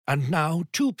And now,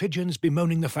 two pigeons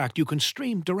bemoaning the fact you can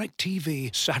stream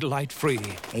DirecTV satellite-free.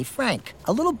 Hey, Frank,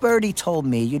 a little birdie told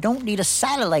me you don't need a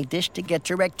satellite dish to get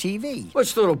DirecTV.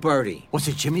 Which little birdie? Was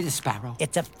it Jimmy the Sparrow?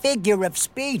 It's a figure of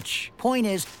speech. Point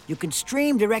is, you can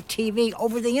stream DirecTV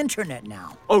over the internet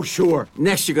now. Oh, sure.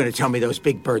 Next you're going to tell me those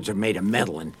big birds are made of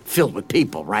metal and filled with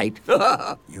people, right?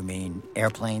 You mean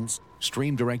airplanes?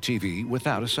 Stream DirecTV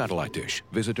without a satellite dish.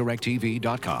 Visit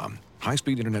DirecTV.com.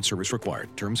 High-speed internet service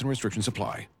required. Terms and restrictions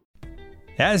apply.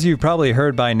 As you've probably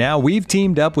heard by now, we've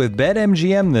teamed up with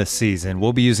BetMGM this season.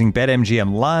 We'll be using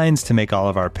BetMGM lines to make all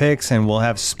of our picks, and we'll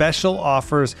have special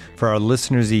offers for our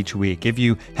listeners each week. If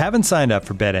you haven't signed up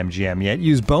for BetMGM yet,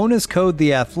 use bonus code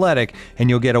The Athletic, and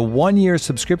you'll get a 1-year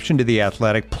subscription to The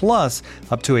Athletic, plus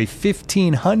up to a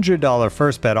 $1,500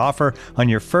 first bet offer on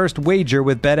your first wager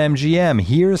with BetMGM.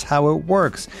 Here's how it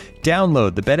works.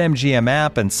 Download the BetMGM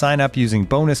app and sign up using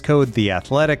bonus code The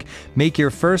Athletic. Make your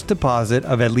first deposit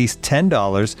of at least $10.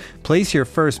 Place your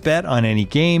first bet on any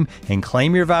game and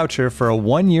claim your voucher for a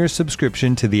 1-year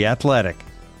subscription to The Athletic.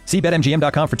 See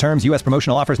BetMGM.com for terms. U.S.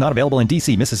 promotional offers not available in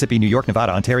D.C., Mississippi, New York,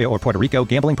 Nevada, Ontario, or Puerto Rico.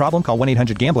 Gambling problem? Call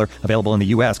 1-800-GAMBLER. Available in the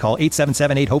U.S. Call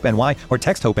 877-8-HOPE-NY or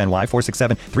text HOPE-NY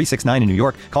 467-369 in New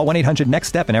York. Call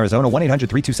 1-800-NEXT-STEP in Arizona.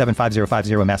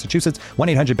 1-800-327-5050 in Massachusetts.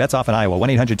 1-800-BETS-OFF in Iowa.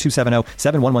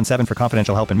 1-800-270-7117 for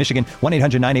confidential help in Michigan.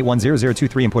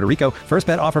 1-800-981-0023 in Puerto Rico. First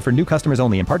bet offer for new customers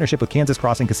only in partnership with Kansas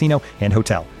Crossing Casino and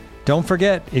Hotel. Don't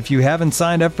forget, if you haven't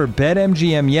signed up for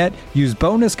BetMGM yet, use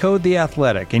bonus code The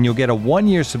Athletic, and you'll get a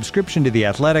 1-year subscription to The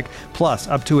Athletic, plus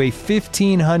up to a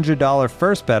 $1,500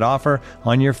 first bet offer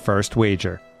on your first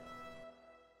wager.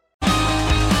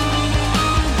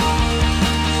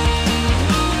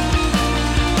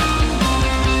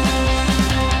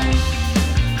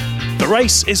 The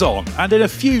race is on, and in a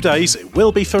few days it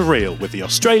will be for real, with the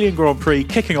Australian Grand Prix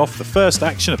kicking off the first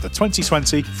action of the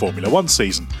 2020 Formula One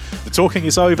season. The talking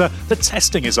is over, the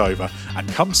testing is over, and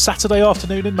come Saturday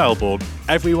afternoon in Melbourne,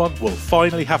 everyone will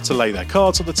finally have to lay their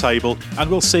cards on the table,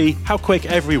 and we'll see how quick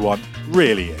everyone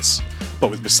really is.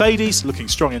 But with Mercedes looking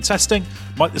strong in testing,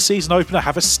 might the season opener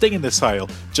have a sting in the tail,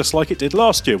 just like it did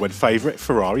last year when favourite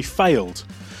Ferrari failed?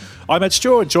 I'm Ed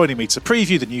Straw, and joining me to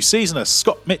preview the new season are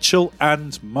Scott Mitchell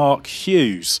and Mark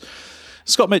Hughes.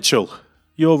 Scott Mitchell,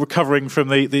 you're recovering from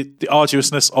the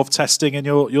arduousness of testing in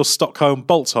your Stockholm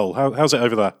bolt hole. How's it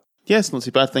over there? Yeah, it's not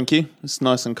too bad, thank you. It's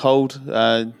nice and cold.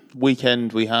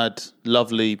 Weekend we had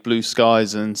lovely blue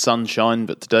skies and sunshine,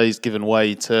 but today's given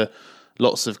way to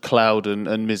lots of cloud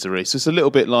and misery. So it's a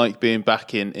little bit like being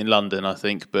back in London, I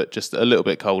think, but just a little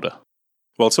bit colder.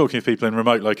 Well, talking of people in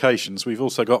remote locations, we've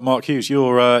also got Mark Hughes.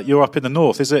 You're up in the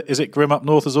north. Is it grim up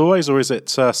north as always, or is it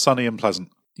sunny and pleasant?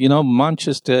 You know,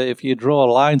 Manchester, if you draw a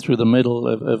line through the middle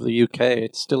of the UK,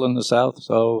 it's still in the south,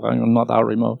 so I'm not that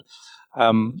remote.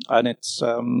 And it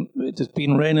has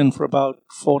been raining for about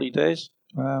 40 days.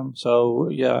 So,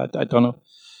 yeah, I don't know.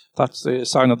 That's the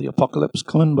sign of the apocalypse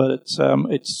coming, but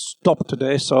it's stopped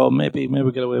today, so maybe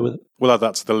get away with it. We'll add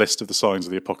that to the list of the signs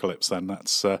of the apocalypse. Then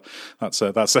that's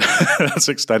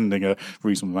extending a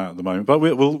reasonable amount at the moment. But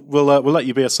we'll let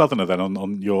you be a southerner then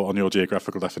on your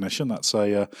geographical definition. That's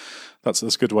a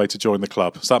good way to join the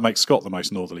club. So that makes Scott the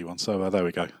most northerly one. So there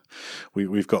we go.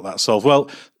 We've got that solved. Well,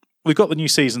 we've got the new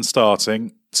season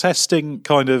starting. Testing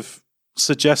kind of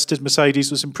suggested Mercedes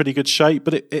was in pretty good shape,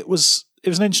 but it was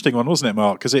an interesting one, wasn't it,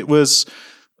 Mark? Because it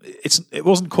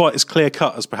wasn't quite as clear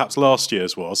cut as perhaps last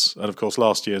year's was, and of course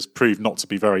last year's proved not to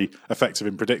be very effective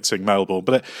in predicting Melbourne.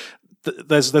 But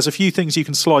there's a few things you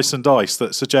can slice and dice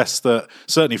that suggest that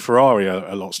certainly Ferrari are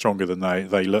a lot stronger than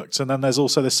they looked, and then there's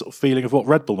also this sort of feeling of what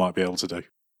Red Bull might be able to do.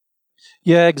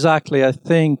 Yeah, exactly. I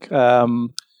think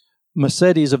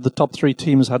Mercedes of the top three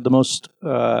teams had the most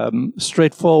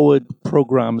straightforward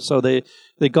program, so they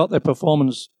got their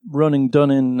performance running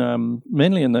done in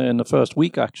mainly in the first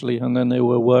week actually, and then they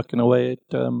were working away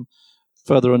at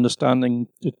further understanding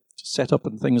the setup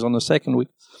and things on the second week.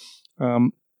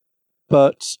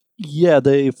 But yeah,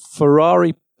 the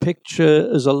Ferrari picture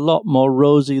is a lot more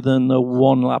rosy than the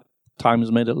one lap times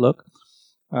made it look,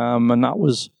 and that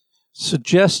was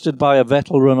suggested by a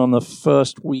Vettel run on the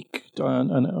first week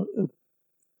and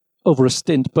over a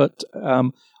stint, but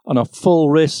on a full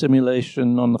race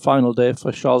simulation on the final day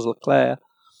for Charles Leclerc,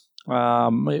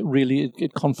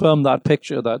 it confirmed that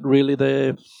picture that really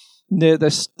they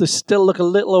still look a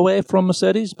little away from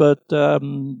Mercedes, but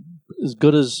as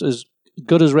good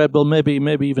as Red Bull,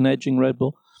 maybe even edging Red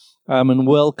Bull, and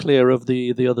well clear of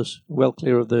the others, well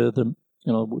clear of the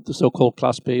so-called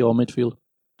Class B or midfield.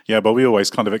 Yeah, but we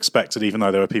always kind of expected, even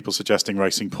though there were people suggesting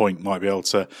Racing Point might be able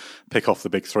to pick off the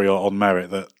big three on merit,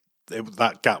 that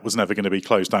that gap was never going to be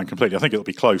closed down completely. I think it'll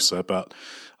be closer, but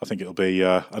I think it'll be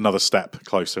another step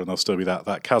closer, and there'll still be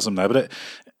that chasm there. But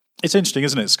it's interesting,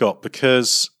 isn't it, Scott?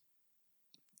 Because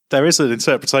there is an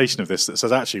interpretation of this that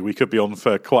says actually we could be on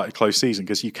for quite a close season,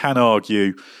 because you can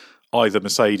argue either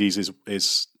Mercedes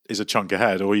is a chunk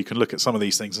ahead, or you can look at some of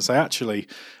these things and say actually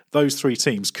those three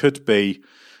teams could be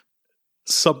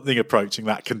something approaching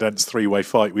that condensed three-way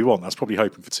fight we want. That's probably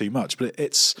hoping for too much, but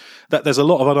it's that there's a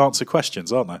lot of unanswered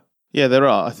questions, aren't there? Yeah, there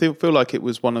are. I feel like it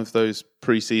was one of those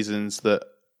pre-seasons that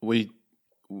we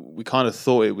kind of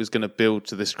thought it was going to build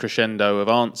to this crescendo of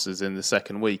answers in the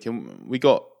second week, and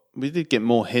we did get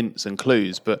more hints and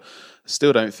clues, but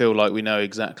still don't feel like we know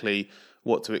exactly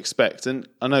what to expect. And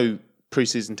I know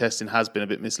pre-season testing has been a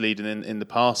bit misleading in the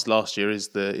past. Last year is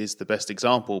the best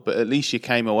example, but at least you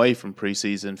came away from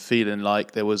pre-season feeling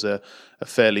like there was a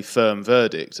fairly firm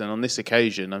verdict. And on this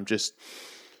occasion, I'm just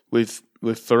with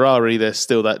Ferrari, there's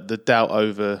still the doubt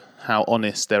over how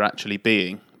honest they're actually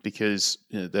being, because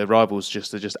their rivals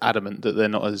are just adamant that they're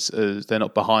not they're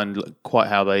not behind quite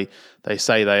how they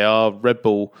say they are. Red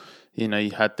Bull,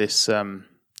 you had this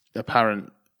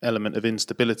apparent element of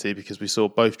instability because we saw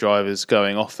both drivers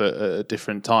going off at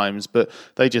different times, but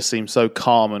they just seem so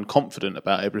calm and confident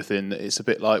about everything that it's a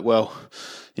bit like, well,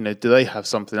 do they have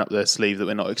something up their sleeve that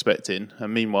we're not expecting?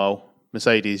 And meanwhile,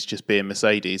 Mercedes just being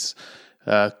Mercedes,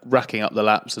 racking up the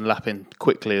laps and lapping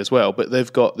quickly as well, but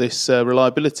they've got this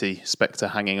reliability spectre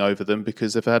hanging over them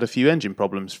because they've had a few engine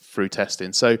problems through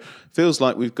testing. So it feels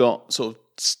like we've got sort of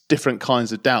different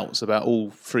kinds of doubts about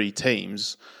all three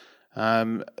teams.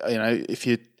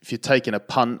 If you're taking a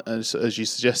punt, as you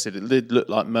suggested, it did look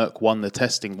like Merc won the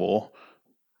testing war,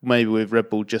 maybe with Red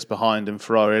Bull just behind and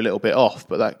Ferrari a little bit off,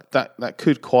 but that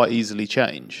could quite easily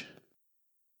change.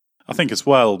 I think as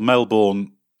well,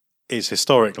 Melbourne is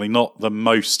historically not the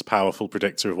most powerful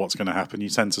predictor of what's going to happen. You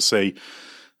tend to see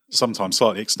sometimes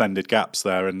slightly extended gaps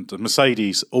there, and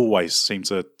Mercedes always seem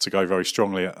to go very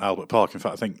strongly at Albert Park. In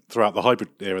fact, I think throughout the hybrid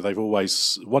era, they've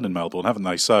always won in Melbourne, haven't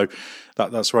they? So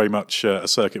that's very much a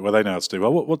circuit where they know how to do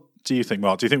well. What do you think,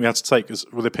 Mark? Do you think we have to take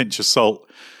with a pinch of salt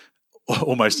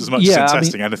almost as much as in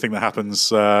testing anything that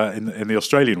happens in the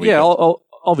Australian weekend? Yeah,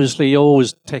 obviously you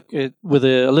always take it with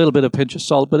a little bit of pinch of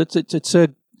salt, but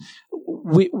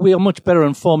we are much better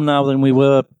informed now than we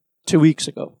were 2 weeks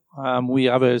ago. We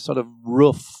have a sort of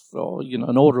rough, or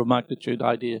an order of magnitude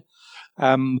idea.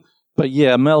 But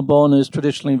yeah, Melbourne is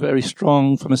traditionally very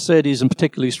strong for Mercedes, and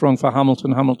particularly strong for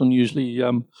Hamilton. Hamilton usually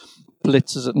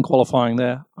blitzes it in qualifying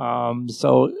there.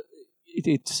 So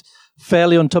it's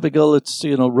fairly untypical. It's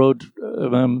road,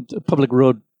 public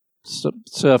road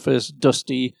surface,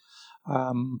 dusty.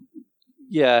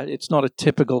 It's not a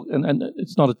typical, and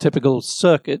it's not a typical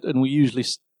circuit, and we usually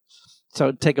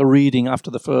take a reading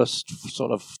after the first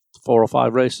sort of 4 or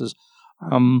 5 races.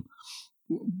 Then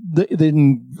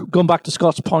going back to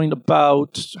Scott's point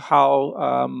about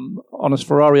how honest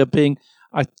Ferrari are being,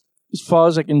 as far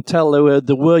as I can tell,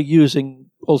 they were using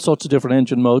all sorts of different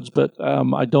engine modes, but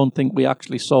I don't think we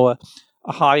actually saw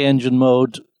a high engine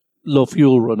mode, low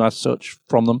fuel run as such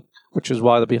from them, which is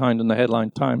why they're behind in the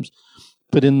headline times.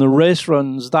 But in the race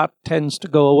runs, that tends to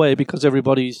go away because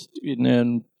everybody's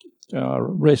in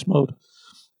race mode,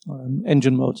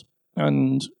 engine modes.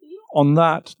 And on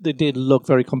that, they did look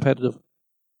very competitive.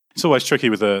 It's always tricky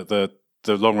with the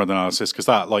long run analysis because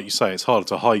that, like you say, it's harder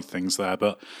to hide things there.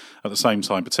 But at the same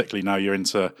time, particularly now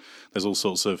there's all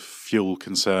sorts of fuel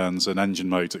concerns and engine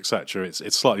modes, etc.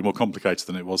 It's slightly more complicated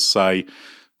than it was, say,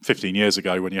 15 years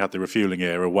ago when you had the refueling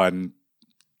era, when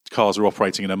cars are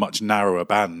operating in a much narrower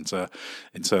band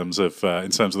in terms of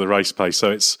the race pace.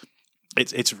 So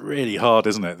it's really hard,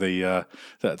 isn't it?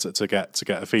 To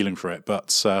get a feeling for it.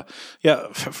 But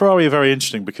Ferrari are very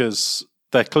interesting because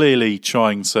they're clearly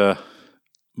trying to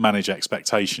manage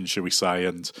expectations, should we say,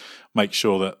 and make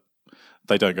sure that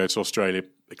they don't go to Australia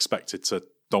expected to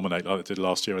dominate like they did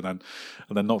last year and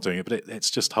then not doing it. But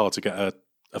it's just hard to get a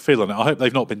feel on it. I hope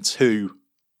they've not been too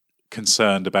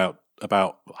concerned about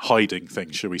hiding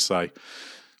things, should we say,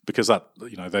 because that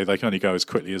they can only go as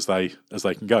quickly as they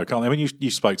can go, can't they? I mean,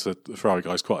 you spoke to the Ferrari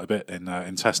guys quite a bit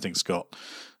in testing, Scott.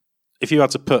 If you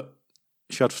had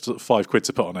 £5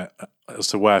 to put on it as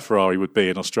to where Ferrari would be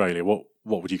in Australia, what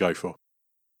would you go for?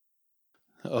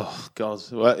 Oh God!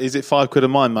 Well, is it £5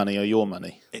 of my money or your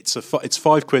money? It's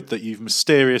 £5 that you've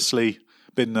mysteriously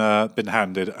been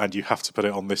handed, and you have to put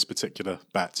it on this particular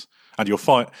bet. And you're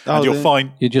fine.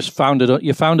 You just found it.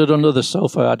 You found it under the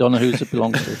sofa. I don't know whose it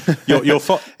belongs to.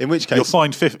 In which case, you'll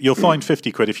find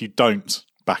 £50 if you don't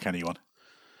back anyone.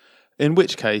 In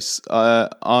which case,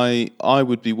 I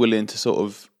would be willing to sort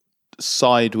of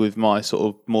side with my sort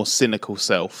of more cynical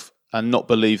self and not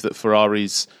believe that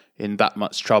Ferrari's in that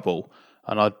much trouble.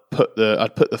 And I'd put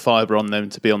the fibre on them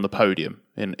to be on the podium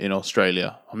in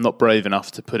Australia. I'm not brave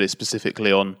enough to put it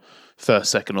specifically on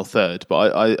first, second, or third,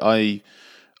 but I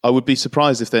would be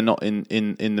surprised if they're not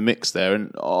in the mix there.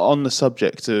 And on the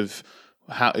subject of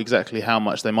how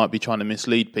much they might be trying to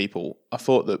mislead people, I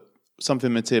thought that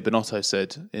something Mattia Binotto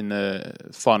said in the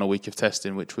final week of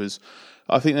testing, which was,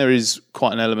 I think there is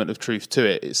quite an element of truth to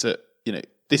it. It's that,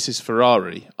 this is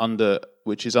Ferrari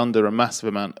which is under a massive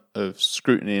amount of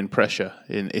scrutiny and pressure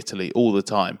in Italy all the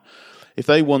time. If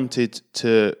they wanted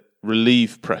to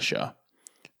relieve pressure,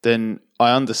 then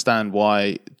I understand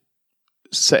why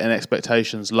setting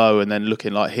expectations low and then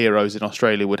looking like heroes in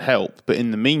Australia would help. But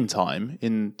in the meantime,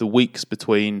 in the weeks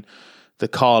between the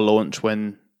car launch,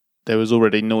 when there was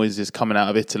already noises coming out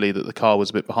of Italy that the car was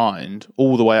a bit behind,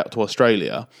 all the way up to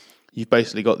Australia, you've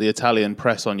basically got the Italian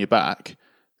press on your back,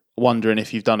 wondering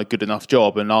if you've done a good enough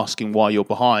job and asking why you're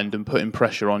behind and putting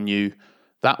pressure on you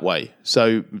that way.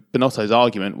 So Binotto's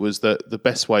argument was that the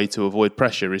best way to avoid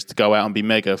pressure is to go out and be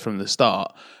mega from the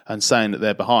start, and saying that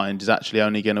they're behind is actually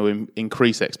only going to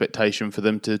increase expectation for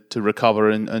them to recover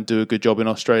and do a good job in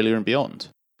Australia and beyond.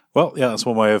 Well, yeah, that's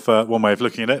one way of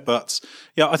looking at it. But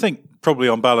yeah, I think probably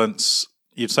on balance,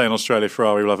 you'd say in Australia,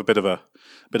 Ferrari will have a bit of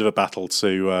a battle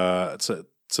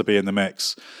to be in the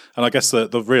mix. And I guess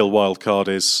the real wild card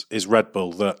is Red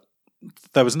Bull. That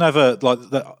there was never, like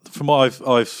that, from what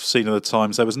I've seen at the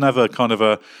times, there was never kind of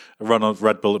a run of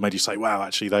Red Bull that made you say, wow,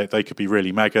 actually they could be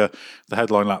really mega. The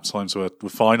headline lap times were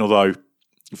fine, although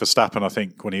Verstappen, I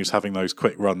think, when he was having those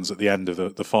quick runs at the end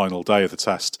of the final day of the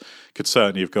test, could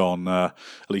certainly have gone at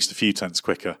least a few tenths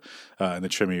quicker in the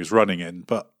trim he was running in.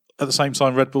 But at the same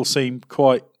time, Red Bull seemed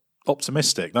quite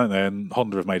optimistic, don't they? And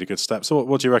Honda have made a good step. So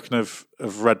what do you reckon of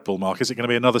Red Bull, Mark? Is it going to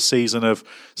be another season of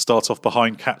start off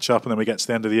behind, catch up, and then we get to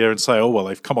the end of the year and say, oh, well,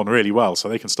 they've come on really well, so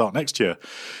they can start next year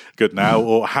good now?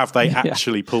 Or have they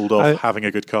actually pulled off having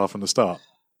a good car from the start?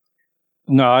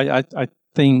 No, I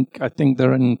think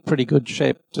they're in pretty good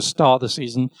shape to start the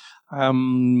season.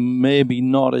 Maybe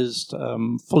not as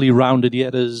fully rounded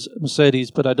yet as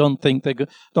Mercedes, but I don't think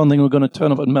we're going to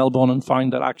turn up at Melbourne and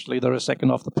find that actually they're a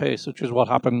second off the pace, which is what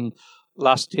happened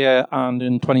last year and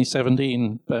in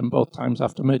 2017, both times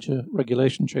after major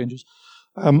regulation changes.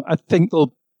 I think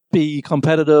they'll be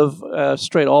competitive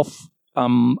straight off,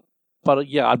 but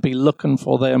yeah, I'd be looking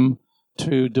for them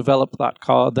to develop that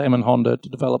car, them and Honda to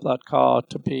develop that car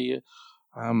to be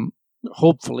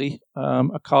hopefully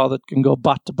a car that can go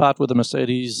bat to bat with the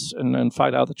Mercedes and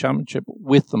fight out the championship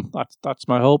with them. That's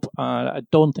my hope. I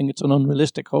don't think it's an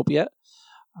unrealistic hope yet.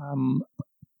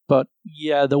 But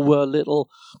yeah, there were little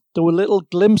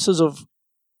glimpses of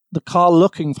the car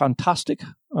looking fantastic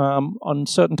on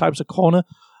certain types of corner,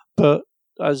 but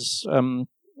as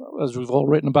we've all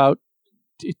written about,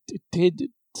 it did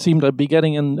seem to be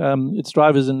getting in its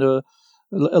drivers into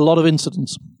a lot of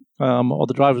incidents. Or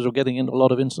the drivers were getting into a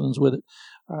lot of incidents with it,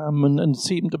 and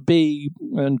seemed to be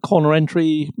in corner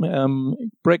entry,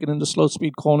 breaking into slow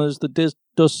speed corners. There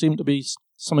does seem to be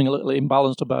something a little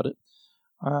imbalanced about it.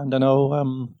 And I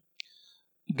know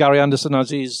Gary Anderson has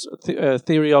his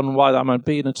theory on why that might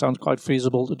be, and it sounds quite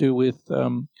feasible, to do with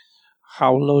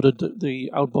how loaded the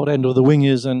outboard end of the wing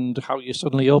is and how you're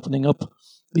suddenly opening up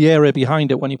the area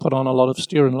behind it when you put on a lot of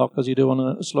steering lock as you do on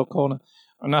a slow corner.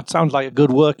 And that sounds like a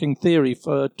good working theory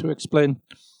to explain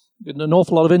an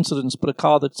awful lot of incidents, but a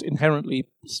car that's inherently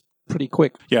pretty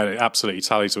quick. Yeah, it absolutely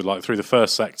tallies with, like, through the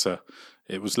first sector,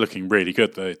 it was looking really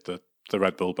good, the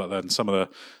Red Bull, but then some of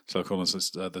the slow corners,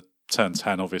 the turn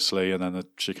 10 obviously, and then the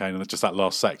chicane, and just that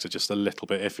last sector, just a little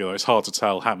bit iffy. It's hard to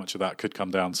tell how much of that could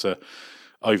come down to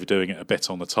overdoing it a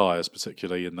bit on the tyres,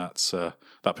 particularly in that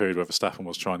period where Verstappen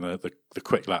was trying the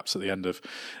quick laps at the end of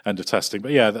testing.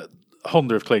 But yeah,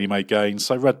 Honda have clearly made gains,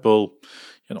 so Red Bull,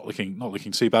 you're not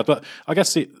looking too bad. But I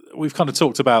guess we've kind of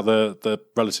talked about the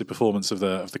relative performance of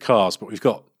the cars, but we've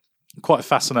got quite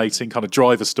fascinating kind of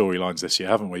driver storylines this year,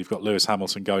 haven't we? You've got Lewis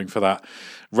Hamilton going for that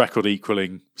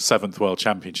record-equaling 7th World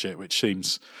Championship, which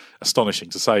seems astonishing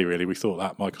to say, really. We thought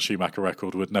that Michael Schumacher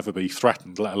record would never be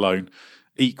threatened, let alone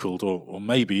equalled or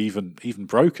maybe even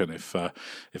broken if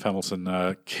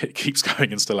Hamilton keeps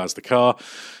going and still has the car.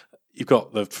 You've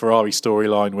got the Ferrari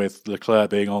storyline with Leclerc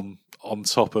being on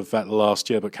top of Vettel last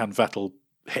year, but can Vettel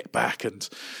hit back and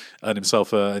earn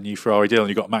himself a new Ferrari deal? And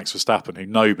you've got Max Verstappen, who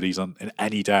nobody's in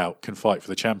any doubt can fight for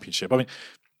the championship. I mean,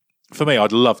 for me,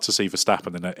 I'd love to see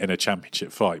Verstappen in a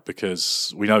championship fight,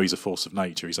 because we know he's a force of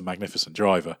nature. He's a magnificent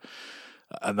driver.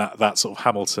 And that sort of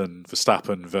Hamilton,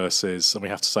 Verstappen versus, and we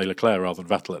have to say Leclerc rather than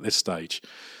Vettel at this stage,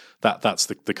 that's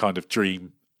the kind of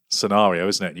dream scenario,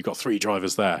 isn't it? You've got 3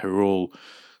 drivers there who are all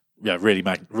really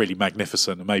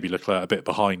magnificent, and maybe Leclerc a bit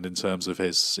behind in terms of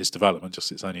his development.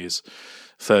 Just it's only his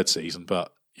third season,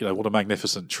 but what a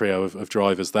magnificent trio of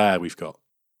drivers there we've got.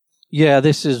 Yeah,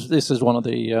 this is one of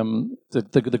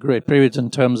the great periods in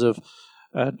terms of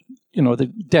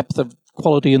the depth of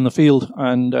quality in the field,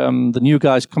 and the new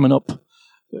guys coming up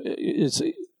is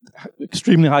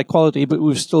extremely high quality. But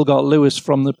we've still got Lewis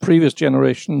from the previous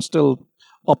generation still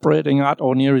operating at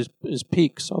or near his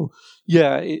peak. So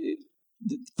yeah,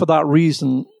 for that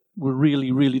reason, we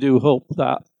really do hope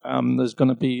that there's going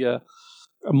to be a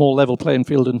more level playing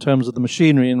field in terms of the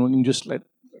machinery, and we can just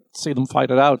see them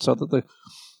fight it out, so that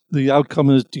the outcome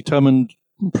is determined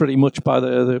pretty much by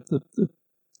the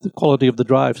quality of the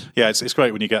drives. Yeah, it's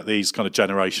great when you get these kind of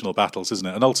generational battles, isn't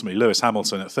it? And ultimately, Lewis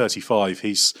Hamilton at 35,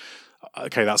 he's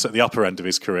okay. That's at the upper end of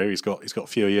his career. He's got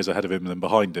fewer years ahead of him than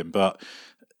behind him, but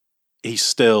he's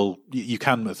still, you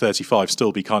can at 35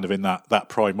 still be kind of in that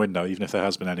prime window, even if there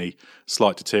has been any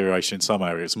slight deterioration in some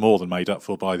areas, more than made up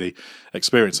for by the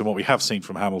experience. And what we have seen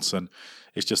from Hamilton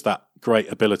is just that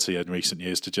great ability in recent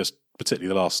years to just, particularly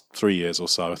the last 3 years or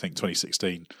so, I think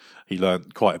 2016, he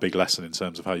learned quite a big lesson in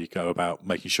terms of how you go about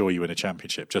making sure you win a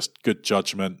championship. Just good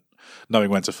judgment, knowing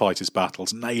when to fight his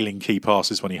battles, nailing key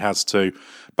passes when he has to,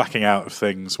 backing out of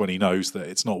things when he knows that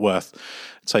it's not worth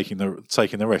taking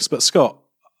the risk. But Scott,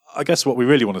 I guess what we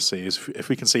really want to see is if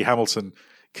we can see Hamilton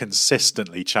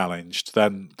consistently challenged,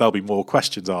 then there'll be more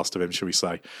questions asked of him, shall we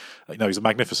say. He's a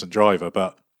magnificent driver,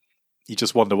 but you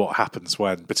just wonder what happens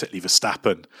when particularly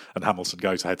Verstappen and Hamilton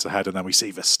go to head-to-head, and then we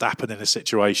see Verstappen in a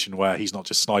situation where he's not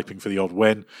just sniping for the odd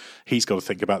win, he's got to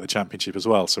think about the championship as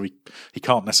well. So he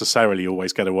can't necessarily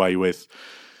always get away with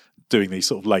doing these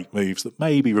sort of late moves that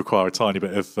maybe require a tiny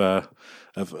bit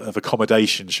of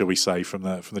accommodation, shall we say, from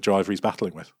the driver he's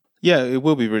battling with. Yeah, it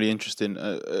will be really interesting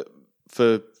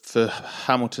for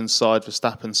Hamilton's side,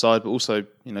 Verstappen's side, but also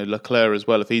Leclerc as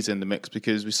well if he's in the mix,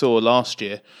 because we saw last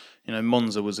year,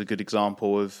 Monza was a good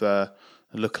example of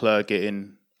Leclerc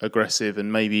getting aggressive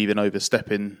and maybe even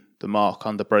overstepping the mark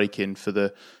under braking for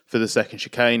the second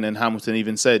chicane, and Hamilton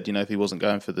even said, if he wasn't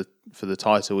going for the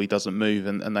title, he doesn't move,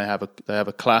 and they have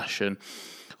a clash. And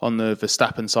on the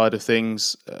Verstappen side of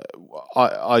things,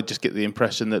 I just get the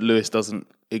impression that Lewis doesn't.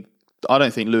 I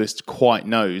don't think Lewis quite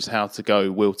knows how to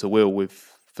go wheel to wheel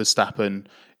with Verstappen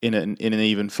in an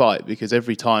even fight, because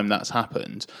every time that's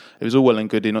happened, it was all well and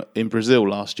good in Brazil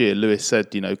last year. Lewis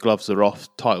said, gloves are off,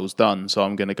 title's done, so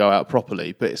I'm going to go out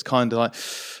properly. But it's kind of like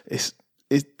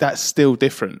that's still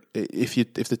different. If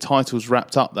the title's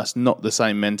wrapped up, that's not the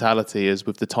same mentality as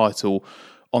with the title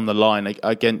on the line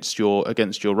against your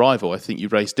rival. I think you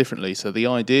race differently. So the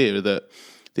idea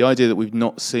that we've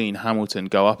not seen Hamilton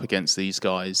go up against these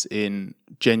guys in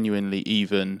genuinely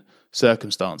even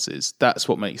circumstances, that's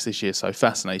what makes this year so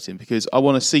fascinating, because I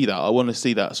want to see that. I want to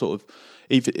see that sort of,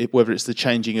 whether it's the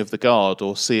changing of the guard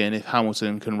or seeing if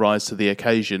Hamilton can rise to the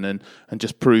occasion and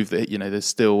just prove that there's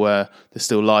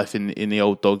still life in the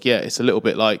old dog. Yeah, it's a little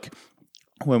bit like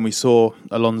when we saw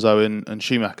Alonso and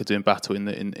Schumacher doing battle in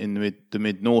the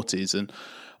mid noughties, and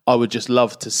I would just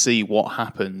love to see what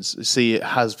happens. See,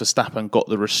 has Verstappen got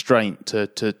the restraint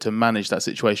to manage that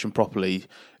situation properly?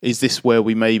 Is this where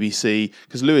we maybe see,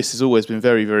 because Lewis has always been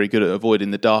very, very good at avoiding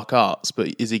the dark arts,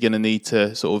 but is he going to need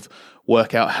to sort of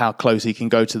work out how close he can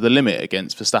go to the limit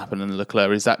against Verstappen and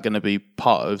Leclerc? Is that going to be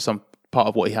part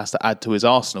of what he has to add to his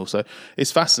arsenal? So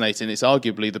it's fascinating. It's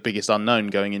arguably the biggest unknown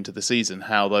going into the season,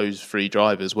 how those three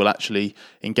drivers will actually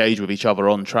engage with each other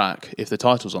on track if the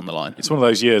title's on the line. It's one of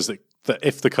those years that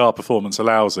if the car performance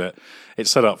allows it,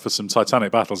 it's set up for some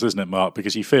titanic battles, isn't it, Mark?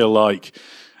 Because you feel like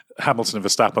Hamilton and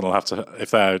Verstappen will have to,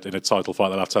 if they're in a title fight,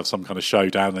 they'll have to have some kind of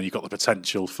showdown. Then you've got the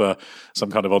potential for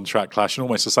some kind of on-track clash, and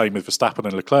almost the same with Verstappen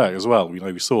and Leclerc as well.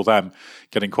 We saw them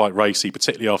getting quite racy,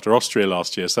 particularly after Austria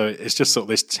last year. So it's just sort of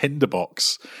this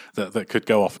tinderbox that could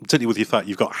go off, particularly with the fact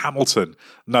you've got Hamilton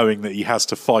knowing that he has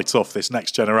to fight off this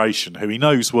next generation, who he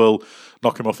knows will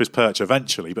knock him off his perch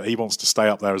eventually, but he wants to stay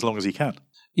up there as long as he can.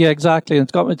 Yeah, exactly.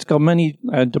 It's got many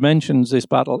dimensions, this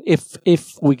battle.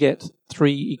 If we get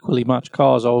three equally matched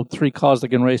cars, or three cars that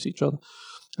can race each other,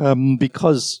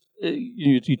 because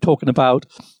you're talking about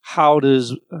how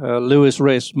does Lewis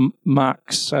race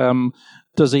Max?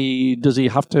 Does he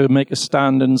have to make a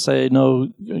stand and say, no,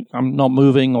 I'm not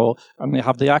moving, or I may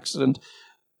have the accident?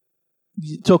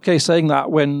 It's okay saying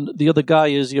that when the other guy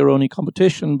is your only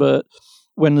competition, but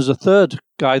when there's a third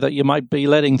guy that you might be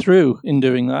letting through in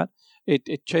doing that,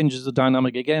 it changes the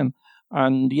dynamic again.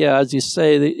 And yeah, as you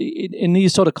say, in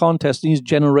these sort of contests, these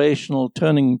generational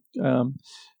turning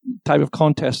type of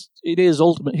contest, it is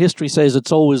ultimate. History says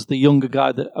it's always the younger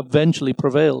guy that eventually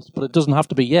prevails, but it doesn't have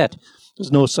to be yet.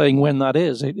 There's no saying when that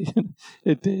is.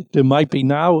 It might be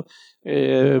now,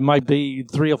 it might be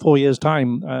 3 or 4 years'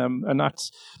 time, and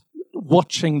that's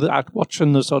watching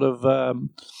the sort of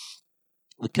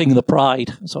the King of the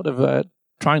Pride, sort of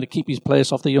trying to keep his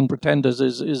place off the young pretenders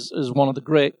is one of the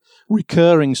great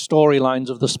recurring storylines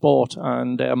of the sport,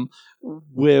 and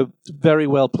we're very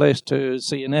well placed to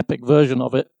see an epic version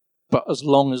of it. But as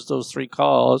long as those 3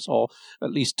 cars, or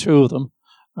at least 2 of them,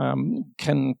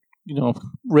 can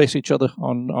race each other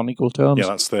on equal terms. Yeah,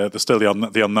 that's still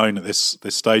the unknown at this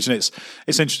stage, and it's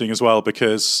interesting as well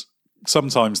because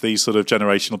sometimes these sort of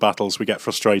generational battles we get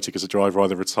frustrated because a driver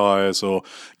either retires or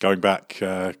going back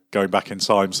in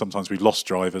time. Sometimes we've lost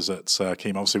drivers at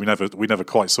Kima. Obviously, we never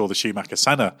quite saw the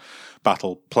Schumacher-Senna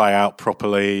battle play out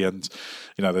properly, and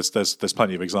there's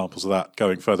plenty of examples of that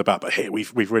going further back. But here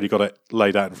we've really got it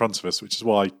laid out in front of us, which is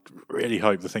why I really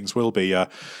hope the things will be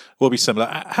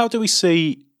similar. How do we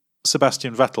see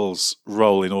Sebastian Vettel's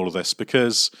role in all of this?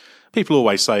 Because people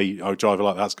always say, a driver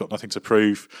like that's got nothing to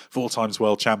prove, 4 times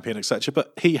world champion, etc.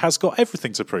 But he has got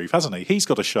everything to prove, hasn't he? He's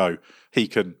got to show he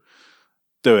can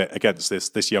do it against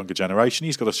this younger generation.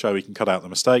 He's got to show he can cut out the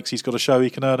mistakes. He's got to show he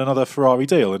can earn another Ferrari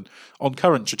deal. And on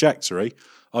current trajectory,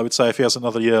 I would say if he has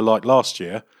another year like last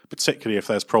year, particularly if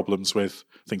there's problems with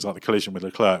things like the collision with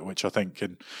Leclerc, which I think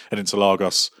in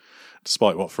Interlagos,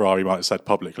 despite what Ferrari might have said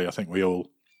publicly, I think we all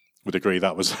would agree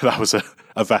that was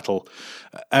a Vettel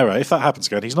error. If that happens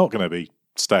again, he's not going to be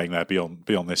staying there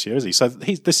beyond this year, is he? So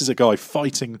this is a guy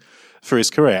fighting for his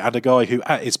career, and a guy who,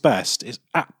 at his best, is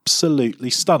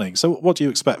absolutely stunning. So, what do you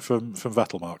expect from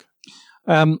Vettel, Mark?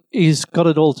 He's got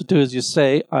it all to do, as you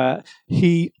say.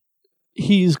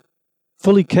 He's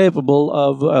fully capable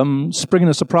of springing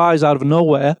a surprise out of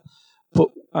nowhere.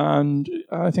 And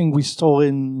I think we saw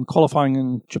in qualifying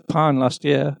in Japan last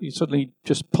year, he suddenly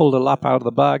just pulled a lap out of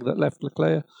the bag that left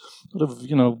Leclerc sort of,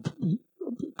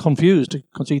 confused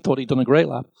because he thought he'd done a great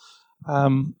lap.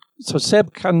 So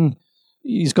Seb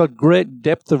he's got great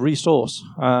depth of resource,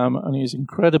 and he's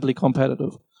incredibly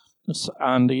competitive.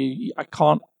 And I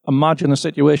can't imagine a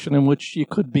situation in which he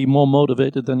could be more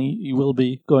motivated than he will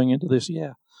be going into this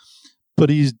year. But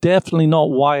he's definitely not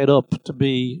wired up to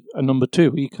be a number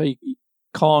 2.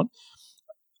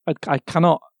 I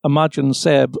cannot imagine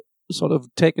Seb sort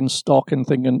of taking stock and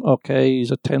thinking, okay,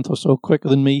 he's a 10th or so quicker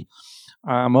than me.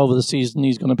 Over the season,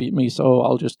 he's going to beat me, so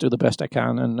I'll just do the best I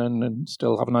can and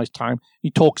still have a nice time. He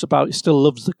talks about he still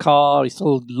loves the car, he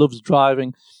still loves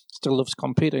driving, still loves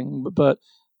competing, but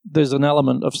there's an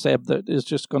element of Seb that is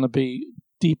just going to be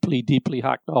deeply, deeply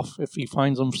hacked off if he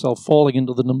finds himself falling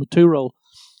into the number 2 role.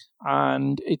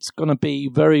 And it's going to be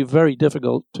very, very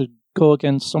difficult to go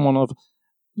against someone of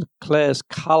Leclerc's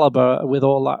caliber with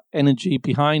all that energy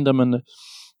behind him, and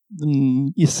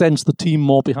you sense the team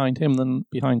more behind him than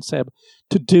behind Seb.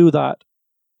 To do that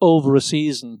over a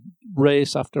season,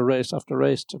 race after race after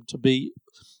race, to be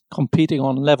competing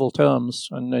on level terms,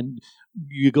 and then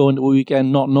you go into a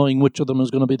weekend not knowing which of them is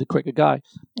going to be the quicker guy.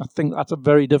 I think that's a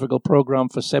very difficult program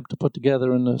for Seb to put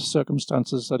together in the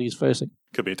circumstances that he's facing.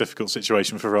 Could be a difficult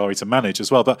situation for Ferrari to manage as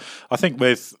well. But I think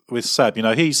with Seb,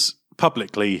 he's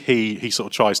publicly, he sort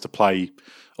of tries to play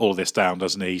all of this down,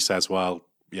 doesn't he? He says, well,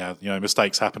 yeah,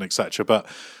 mistakes happen, etc. But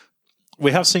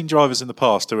we have seen drivers in the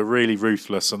past who are really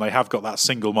ruthless, and they have got that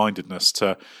single-mindedness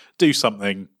to do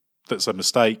something that's a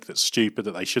mistake, that's stupid,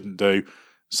 that they shouldn't do,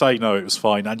 say, no, it was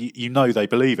fine, and they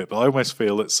believe it. But I almost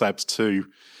feel that Seb's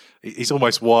he's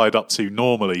almost wired up to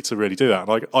normally to really do that.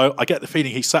 And I get the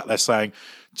feeling he sat there saying,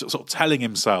 sort of telling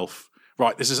himself,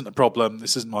 right, this isn't a problem,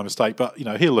 this isn't my mistake. But,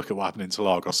 he'll look at what happened in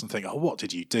Interlagos and think, oh, what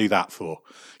did you do that for?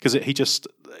 Because he just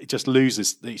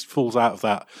loses, he falls out of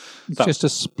that. It's just a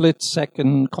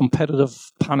split-second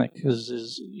competitive panic is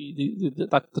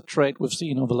the trait we've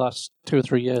seen over the last 2 or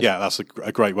 3 years. Yeah, that's a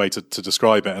great way to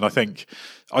describe it. And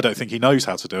I don't think he knows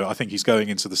how to do it. I think he's going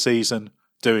into the season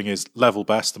doing his level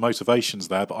best. The motivation's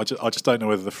there, but I just don't know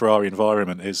whether the Ferrari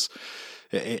environment is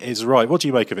right. What do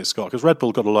you make of it, Scott? Because Red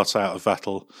Bull got a lot out of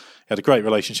Vettel. He had a great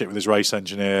relationship with his race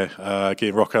engineer,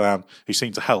 Guillaume Roquelin, who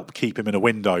seemed to help keep him in a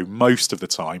window most of the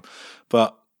time.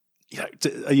 But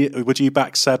would you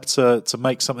back Seb to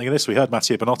make something of this? We heard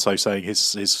Mattia Binotto saying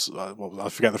his I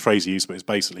forget the phrase he used, but it's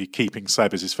basically keeping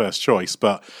Seb as his first choice.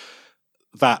 But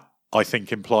that, I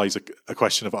think, implies a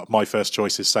question of my first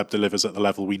choice is Seb delivers at the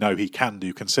level we know he can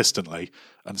do consistently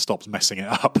and stops messing it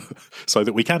up so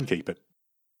that we can keep it.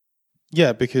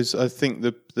 Yeah, because I think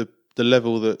the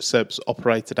level that Seb's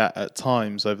operated at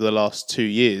times over the last 2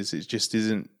 years, it just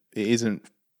isn't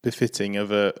befitting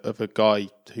of a guy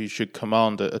who should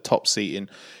command a top seat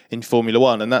in Formula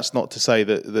One. And that's not to say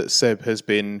that Seb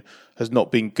has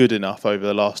not been good enough over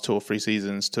the last 2 or 3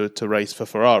 seasons to race for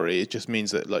Ferrari. It just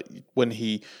means that like when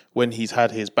he's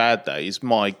had his bad days,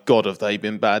 my God, have they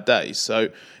been bad days? So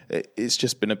it's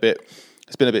just been a bit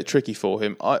tricky for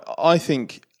him. I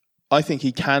think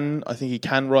he can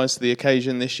rise to the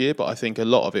occasion this year, but I think a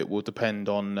lot of it will depend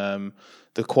on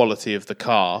the quality of the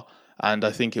car. And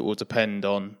I think it will depend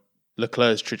on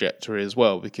Leclerc's trajectory as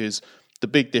well, because the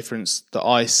big difference that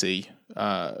I see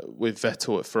with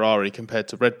Vettel at Ferrari compared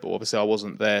to Red Bull, obviously I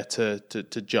wasn't there to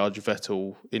judge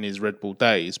Vettel in his Red Bull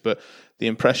days, but the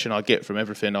impression I get from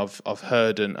everything I've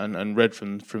heard and read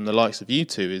from the likes of you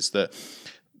two is that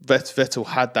Vettel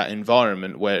had that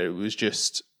environment where it was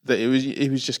just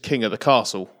king of the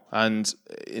castle. And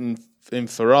in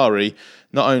Ferrari,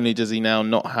 not only does he now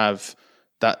not have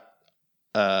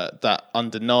that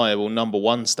undeniable number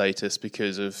one status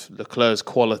because of Leclerc's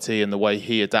quality and the way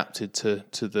he adapted to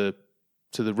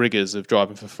the rigours of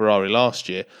driving for Ferrari last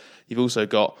year, you've also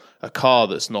got a car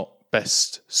that's not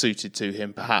best suited to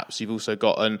him, perhaps. You've also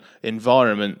got an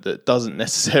environment that doesn't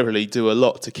necessarily do a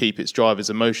lot to keep its drivers'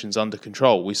 emotions under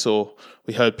control.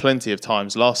 We heard plenty of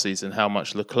times last season how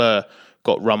much Leclerc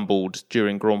got rumbled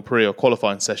during Grand Prix or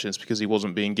qualifying sessions because he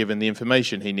wasn't being given the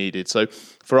information he needed. So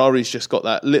Ferrari's just got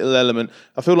that little element.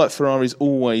 I feel like Ferrari's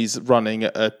always running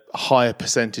at a higher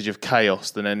percentage of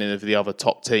chaos than any of the other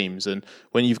top teams. And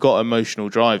when you've got emotional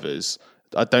drivers,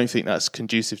 I don't think that's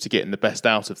conducive to getting the best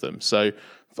out of them. So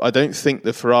I don't think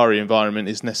the Ferrari environment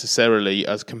is necessarily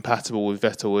as compatible with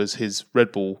Vettel as his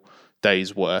Red Bull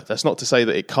days were. That's not to say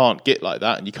that it can't get like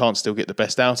that and you can't still get the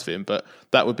best out of him, but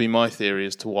that would be my theory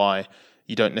as to why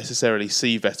you don't necessarily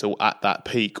see Vettel at that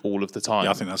peak all of the time.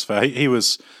 Yeah, I think that's fair. He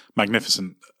was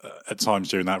magnificent at times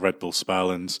during that Red Bull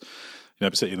spell, and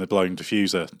particularly in the blown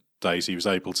diffuser days, he was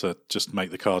able to just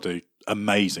make the car do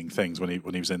amazing things when he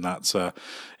was in that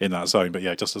zone. But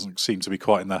yeah, it just doesn't seem to be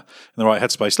quite in the right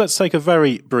headspace. Let's take a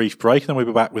very brief break, and then we'll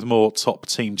be back with more top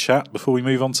team chat before we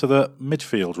move on to the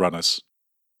midfield runners.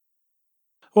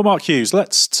 Well, Mark Hughes,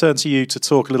 let's turn to you to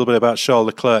talk a little bit about Charles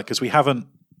Leclerc, because we haven't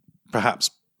perhaps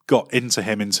got into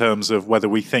him in terms of whether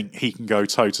we think he can go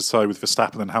toe-to-toe with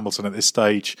Verstappen and Hamilton at this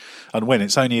stage and win.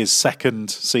 It's only his second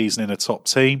season in a top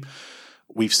team.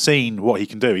 We've seen what he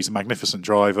can do. He's a magnificent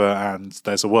driver, and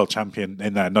there's a world champion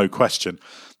in there, no question.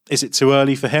 Is it too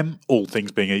early for him, all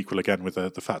things being equal again with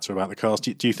the factor about the cars?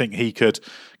 Do you think he could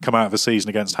come out of a season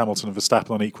against Hamilton and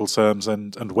Verstappen on equal terms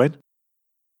and win?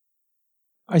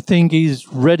 I think he's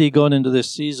ready going into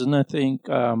this season. I think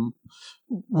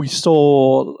we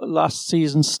saw last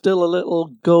season still a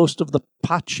little ghost of the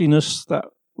patchiness that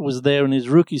was there in his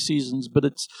rookie seasons, but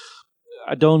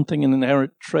I don't think an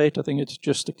inherent trait. I think it's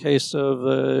just a case of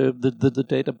the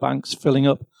data banks filling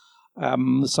up.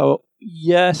 So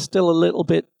yeah, still a little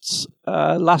bit.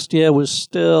 Last year was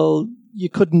still, you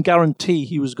couldn't guarantee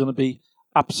he was going to be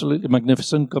absolutely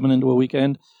magnificent coming into a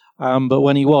weekend. But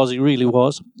when he really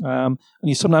was. And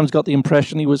you sometimes got the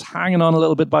impression he was hanging on a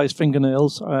little bit by his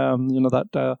fingernails.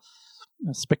 That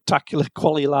spectacular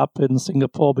quali lap in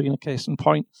Singapore being a case in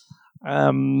point.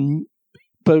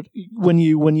 But when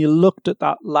you looked at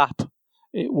that lap,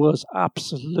 it was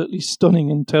absolutely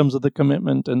stunning in terms of the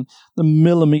commitment and the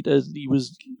millimeters he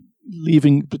was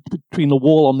leaving between the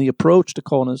wall on the approach to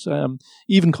corners.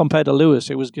 Even compared to Lewis,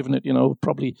 who was giving it,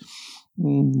 probably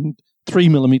 3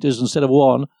 millimeters instead of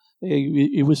 1.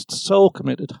 He was so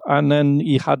committed, and then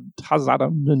he has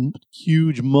that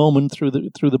huge moment through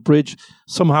the bridge.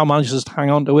 Somehow manages to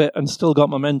hang on to it and still got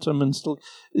momentum, and still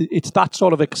it's that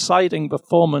sort of exciting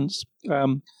performance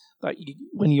that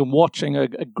when you're watching a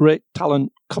great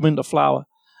talent come into flower,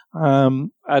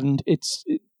 and it's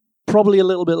probably a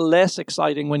little bit less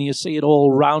exciting when you see it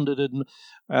all rounded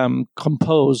and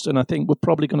composed. And I think we're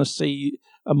probably going to see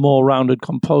a more rounded,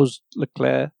 composed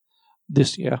Leclerc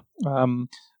this year.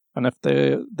 And if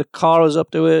the car is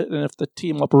up to it, and if the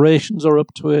team operations are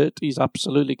up to it, he's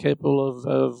absolutely capable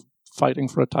of fighting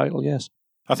for a title, yes.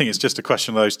 I think it's just a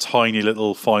question of those tiny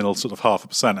little final sort of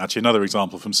 0.5%. Actually, another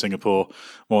example from Singapore,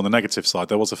 more on the negative side,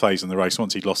 there was a phase in the race,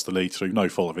 once he'd lost the lead through no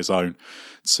fault of his own,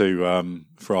 to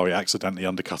Ferrari accidentally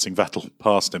undercutting Vettel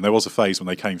past him. There was a phase when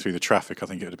they came through the traffic, I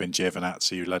think it would have been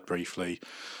Giovinazzi who led briefly.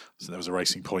 So there was a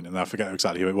racing point in there. I forget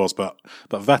exactly who it was, but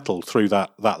Vettel through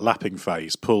that lapping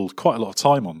phase pulled quite a lot of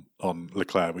time on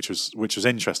Leclerc, which was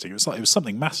interesting. It was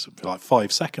something massive, like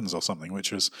 5 seconds or something,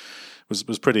 which was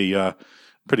pretty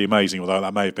amazing. Although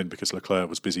that may have been because Leclerc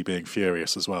was busy being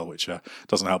furious as well, which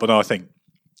doesn't help. But no, I think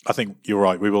I think you're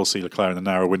right. We will see Leclerc in the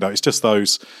narrow window. It's just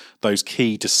those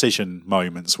key decision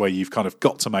moments where you've kind of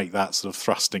got to make that sort of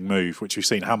thrusting move, which we've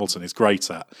seen Hamilton is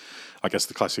great at. I guess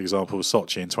the classic example was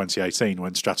Sochi in 2018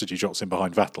 when strategy drops in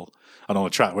behind Vettel, and on a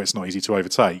track where it's not easy to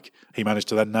overtake, he managed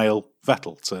to then nail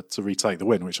Vettel to retake the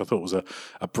win, which I thought was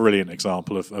a brilliant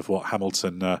example of what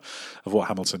Hamilton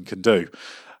can do.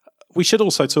 We should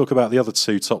also talk about the other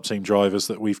two top team drivers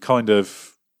that we've kind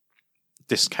of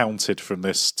discounted from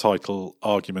this title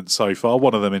argument so far.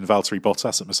 One of them in Valtteri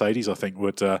Bottas at Mercedes, I think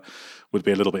would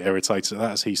be a little bit irritated at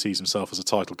that, as he sees himself as a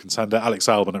title contender. Alex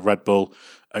Albon at Red Bull,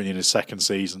 only in his second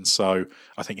season, so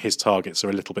I think his targets are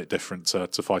a little bit different to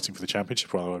fighting for the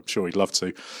championship. Well, I'm sure he'd love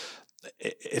to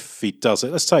if he does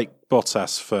it. Let's take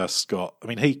Bottas first, Scott. I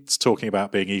mean, he's talking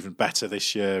about being even better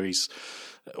this year.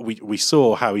 We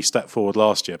saw how he stepped forward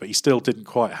last year, but he still didn't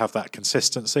quite have that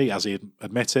consistency, as he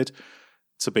admitted,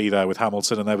 to be there with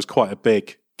Hamilton, and there was quite a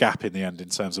big gap in the end in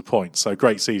terms of points. So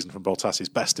great season from Bottas, his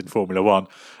best in Formula One,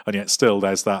 and yet still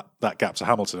there's that gap to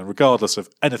Hamilton. And regardless of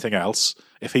anything else,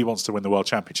 if he wants to win the World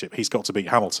Championship, he's got to beat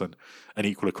Hamilton in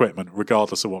equal equipment,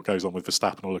 regardless of what goes on with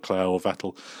Verstappen or Leclerc or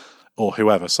Vettel or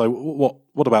whoever. So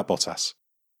what about Bottas?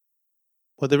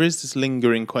 Well, there is this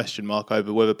lingering question mark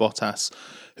over whether Bottas,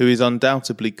 who is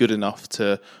undoubtedly good enough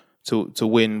to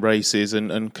win races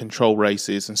and control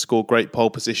races and score great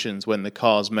pole positions when the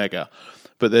car's mega.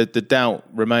 But the doubt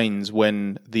remains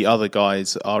when the other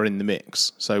guys are in the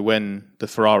mix. So when the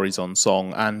Ferrari's on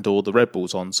song and or the Red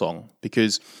Bull's on song.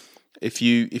 Because if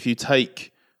you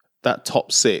take that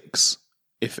top six,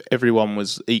 if everyone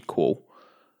was equal,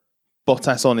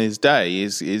 Bottas on his day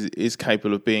is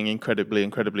capable of being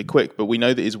incredibly quick, but we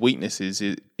know that his weakness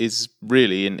is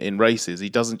really in races. He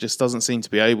doesn't seem to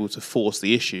be able to force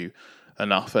the issue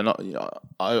enough, and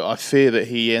I fear that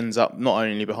he ends up not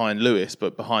only behind Lewis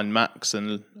but behind Max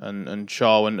and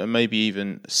Charles and maybe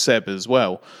even Seb as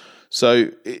well. So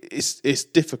it's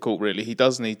difficult, really. He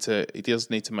does need to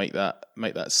make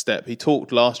that step. He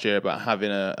talked last year about having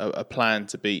a plan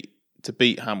to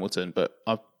beat Hamilton, but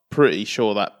I'm pretty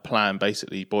sure that plan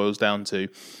basically boils down to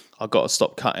I've got to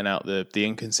stop cutting out the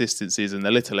inconsistencies and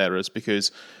the little errors,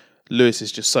 because Lewis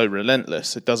is just so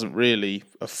relentless. It doesn't really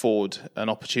afford an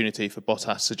opportunity for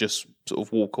Bottas to just sort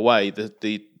of walk away.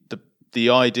 The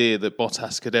idea that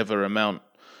Bottas could ever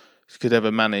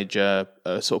manage a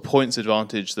sort of points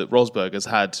advantage that Rosberg has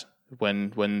had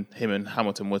when him and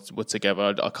Hamilton were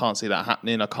together, I can't see that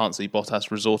happening. I can't see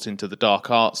Bottas resorting to the dark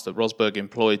arts that Rosberg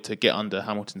employed to get under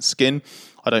Hamilton's skin.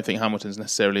 I don't think Hamilton's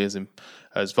necessarily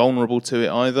as vulnerable to it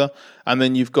either. And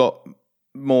then you've got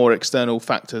more external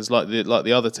factors like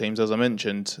the other teams, as I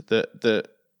mentioned, that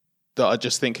I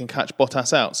just think can catch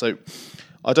Bottas out. So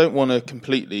I don't want to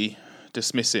completely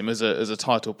dismiss him as a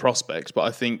title prospect, but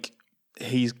I think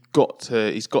he's got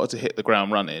to hit the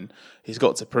ground running. He's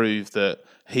got to prove that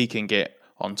he can get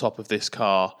on top of this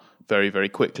car very, very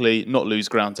quickly, not lose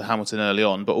ground to Hamilton early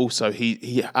on, but also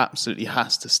he absolutely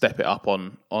has to step it up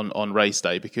on race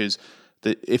day, because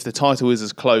if the title is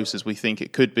as close as we think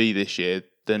it could be this year,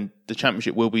 then the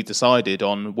championship will be decided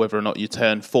on whether or not you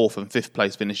turn fourth and fifth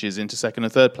place finishes into second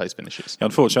and third place finishes.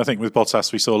 Unfortunately, I think with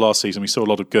Bottas, we saw last season, we saw a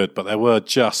lot of good, but there were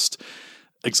just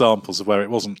examples of where it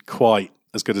wasn't quite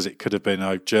as good as it could have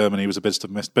been. Germany was a bit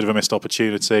of a missed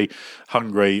opportunity.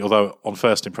 Hungary, although on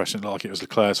first impression it looked like it was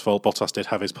Leclerc's fault, Bottas did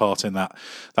have his part in that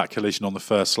collision on the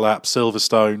first lap.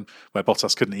 Silverstone, where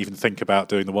Bottas couldn't even think about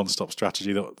doing the one-stop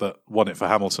strategy that won it for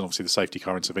Hamilton. Obviously the safety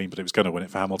car intervened, but it was going to win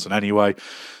it for Hamilton anyway.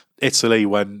 Italy,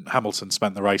 when Hamilton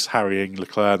spent the race harrying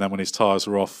Leclerc, and then when his tyres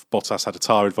were off, Bottas had a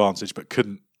tyre advantage but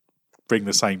couldn't bring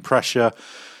the same pressure.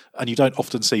 And you don't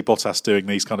often see Bottas doing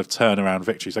these kind of turnaround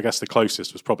victories. I guess the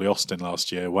closest was probably Austin last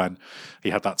year, when he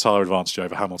had that tyre advantage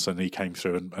over Hamilton and he came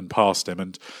through and passed him.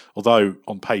 And although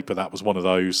on paper that was one of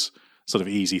those sort of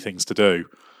easy things to do,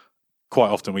 quite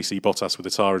often we see Bottas with a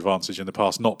tyre advantage in the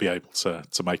past not be able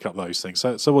to make up those things.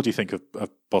 So what do you think of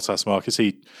Bottas, Mark? Is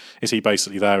he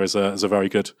basically there as a very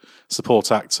good support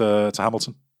act to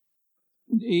Hamilton?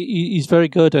 He's very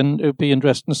good, and it would be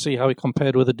interesting to see how he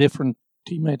compared with a different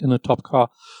teammate in a top car.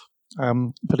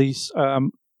 But he's I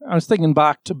was thinking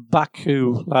back to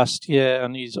Baku last year,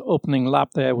 and his opening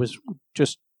lap there was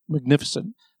just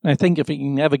magnificent. And I think if he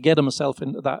can ever get himself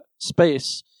into that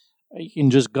space, he can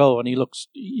just go, and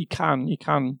he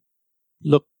can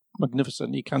look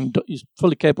magnificent. He's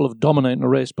fully capable of dominating a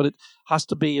race, but it has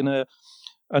to be in a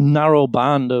narrow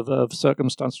band of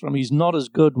circumstance for him. He's not as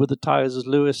good with the tyres as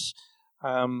Lewis.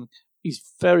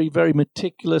 He's very, very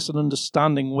meticulous in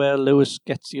understanding where Lewis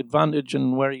gets the advantage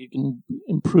and where he can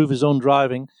improve his own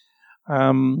driving.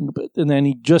 And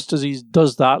then just as he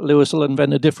does that, Lewis will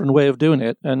invent a different way of doing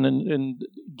it, and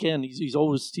again, he's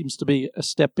always seems to be a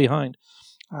step behind.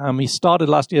 He started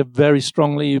last year very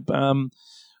strongly.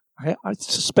 I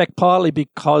suspect partly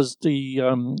because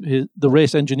the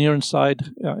race engineering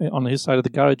side on his side of the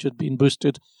garage had been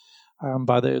boosted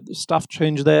by the staff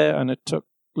change there, and it took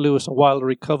Lewis a while to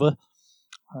recover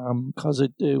because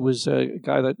it was a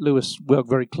guy that Lewis worked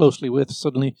very closely with.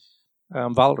 Suddenly,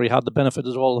 Valtteri had the benefit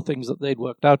of all the things that they'd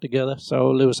worked out together,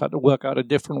 so Lewis had to work out a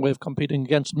different way of competing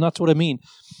against him. That's what I mean.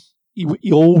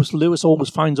 Lewis always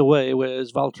finds a way,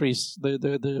 whereas Valtteri's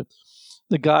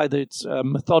the guy that's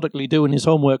methodically doing his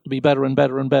homework to be better and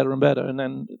better and better and better, and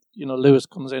then Lewis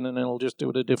comes in and he'll just do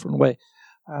it a different way.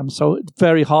 So it's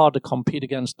very hard to compete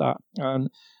against that. And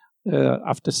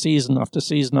after season after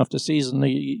season after season,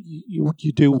 you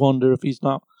do wonder if he's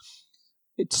not,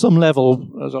 at some level,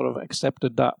 sort of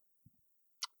accepted that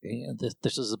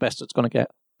this is the best it's going to get.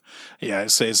 Yeah,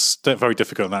 it's very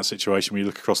difficult in that situation when you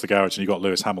look across the garage and you've got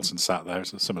Lewis Hamilton sat there.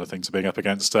 It's a similar thing to being up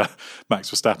against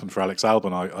Max Verstappen for Alex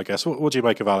Albon, I guess. What do you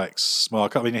make of Alex,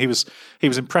 Mark? I mean, he was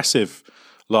impressive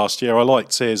last year. I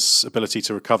liked his ability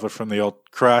to recover from the odd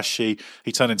crash. He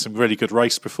turned in some really good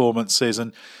race performances,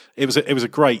 and it was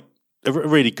a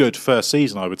really good first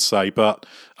season, I would say. But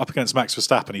up against Max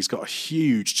Verstappen, he's got a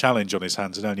huge challenge on his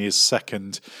hands in only his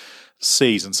second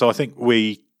season. So I think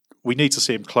we need to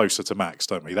see him closer to Max,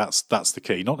 don't we? That's the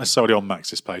key. Not necessarily on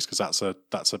Max's pace, because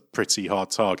that's a pretty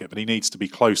hard target, but he needs to be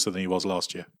closer than he was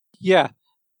last year. Yeah.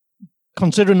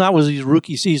 Considering that was his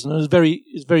rookie season, it's very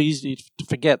easy to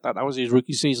forget that was his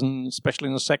rookie season, especially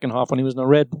in the second half when he was in a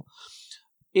Red Bull.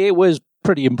 It was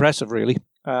pretty impressive, really.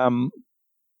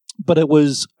 But it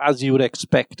was, as you would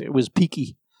expect, it was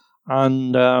peaky.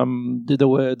 And there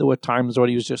were times where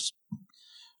he was just,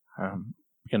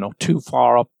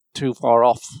 too far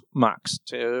off Max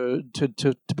to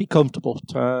be comfortable.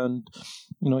 And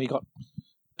you got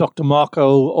Dr.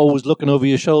 Marco always looking over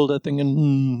your shoulder,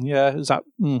 thinking, is that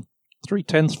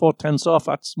 3/10, 4/10 off?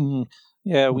 That's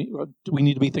we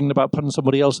need to be thinking about putting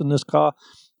somebody else in this car.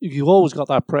 You've always got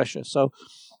that pressure. So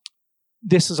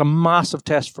this is a massive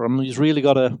test for him. He's really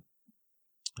got to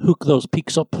hook those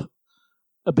peaks up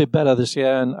a bit better this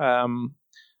year. And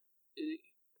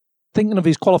thinking of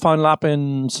his qualifying lap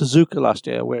in Suzuka last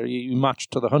year, where he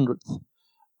matched to the 100th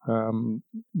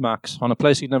Max on a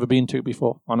place he'd never been to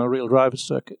before, on a real driver's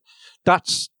circuit.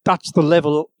 That's the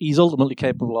level he's ultimately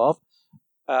capable of.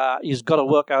 He's got to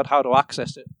work out how to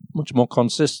access it much more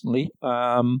consistently.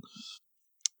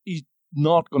 He's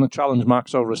not going to challenge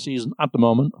Max over a season at the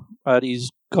moment, but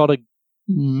he's got to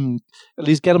at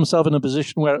least get himself in a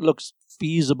position where it looks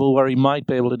feasible, where he might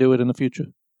be able to do it in the future.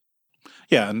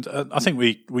 Yeah, and I think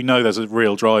we know there's a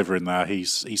real driver in there.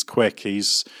 He's quick.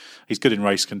 He's good in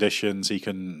race conditions. He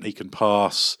can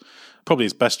pass. Probably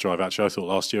his best drive, actually, I thought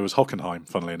last year was Hockenheim,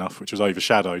 funnily enough, which was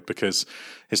overshadowed because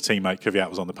his teammate Kvyat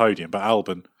was on the podium. But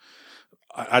Albon,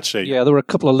 actually, there were a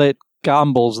couple of late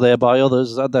gambles there by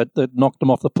others that knocked him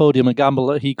off the podium, a gamble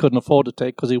that he couldn't afford to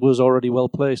take because he was already well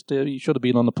placed. He should have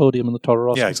been on the podium in the Toro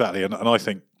Rosso. Yeah, exactly. And I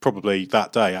think probably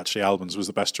that day, actually, Albon's was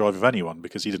the best drive of anyone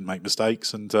because he didn't make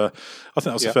mistakes. And I think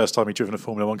that was the first time he'd driven a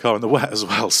Formula One car in the wet as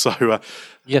well. So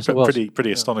yes, it was.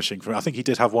 Pretty astonishing for him. I think he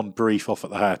did have one brief off at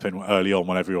the hairpin early on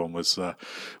when everyone was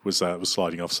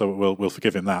sliding off. So we'll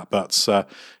forgive him that. But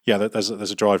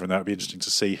there's a driver in there. It'll be interesting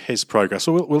to see his progress.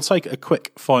 So we'll take a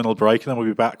quick final break and then we'll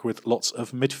be back with lots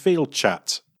of midfield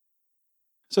chat.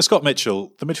 So, Scott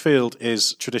Mitchell, the midfield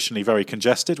is traditionally very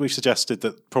congested. We've suggested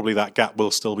that probably that gap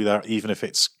will still be there, even if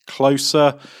it's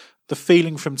closer. The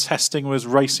feeling from testing was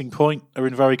Racing Point are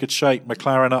in very good shape.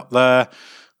 McLaren up there.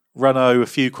 Renault, a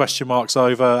few question marks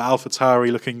over.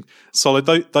 AlphaTauri looking solid.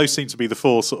 Those seem to be the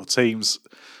four sort of teams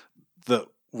that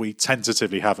we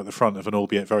tentatively have at the front of an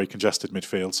albeit very congested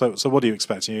midfield. So what do you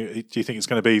expect? Do you think it's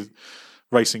going to be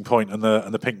Racing Point and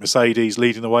the pink Mercedes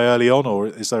leading the way early on, or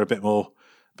is there a bit more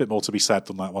to be said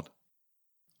on that one?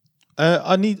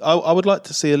 I would like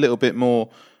to see a little bit more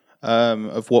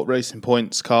of what Racing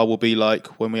Point's car will be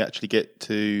like when we actually get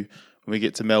to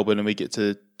Melbourne and we get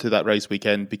to that race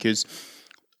weekend, because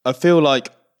I feel like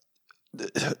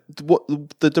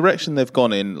the direction they've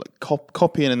gone in, like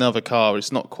copying another car, is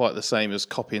not quite the same as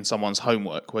copying someone's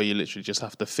homework, where you literally just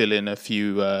have to fill in a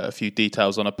few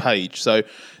details on a page. So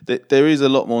there is a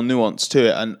lot more nuance to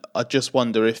it, and I just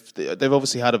wonder if they've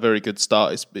obviously had a very good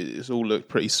start. It's all looked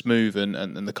pretty smooth,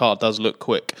 and the car does look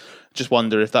quick. Just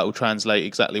wonder if that will translate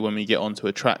exactly when we get onto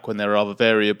a track when there are other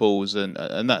variables and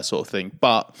that sort of thing.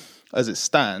 But as it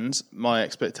stands, my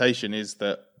expectation is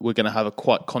that we're going to have a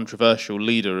quite controversial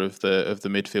leader of the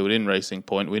midfield in Racing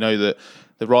Point. We know that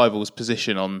the rival's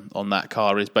position on that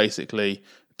car is basically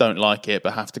don't like it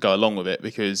but have to go along with it,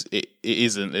 because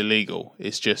isn't illegal.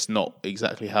 It's just not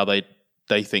exactly how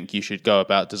they think you should go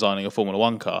about designing a Formula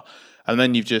One car. And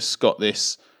then you've just got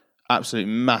this absolute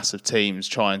mass of teams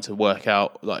trying to work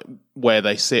out like where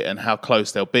they sit and how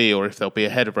close they'll be, or if they'll be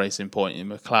ahead of Racing Point in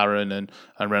McLaren and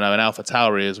Renault and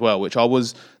AlphaTauri as well, which I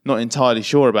was not entirely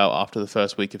sure about after the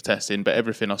first week of testing, but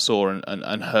everything I saw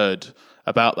and heard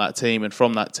about that team and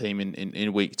from that team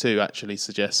in week 2 actually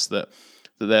suggests that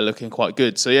they're looking quite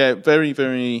good. So yeah, very,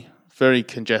 very, very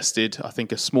congested. I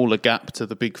think a smaller gap to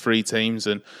the big 3 teams,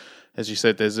 and as you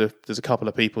said, there's a couple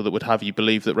of people that would have you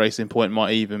believe that Racing Point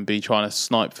might even be trying to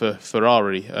snipe for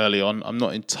Ferrari early on. I'm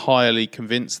not entirely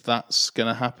convinced that's going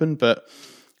to happen, but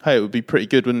hey, it would be pretty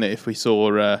good, wouldn't it, if we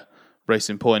saw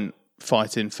Racing Point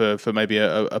fighting for maybe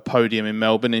a podium in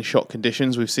Melbourne in shot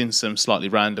conditions. We've seen some slightly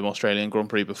random Australian Grand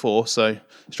Prix before, so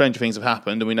stranger things have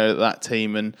happened, and we know that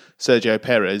team and Sergio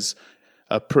Perez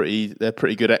they're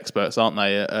pretty good experts, aren't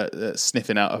they, at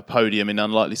sniffing out a podium in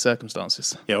unlikely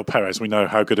circumstances. Yeah, well, Perez, we know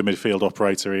how good a midfield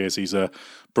operator he is. He's a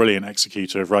brilliant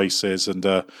executor of races, and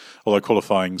although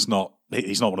qualifying's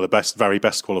he's not one of the very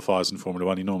best qualifiers in Formula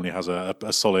One. He normally has a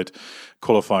solid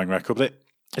qualifying record. But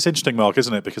it's interesting, Mark,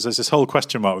 isn't it? Because there's this whole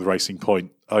question mark with Racing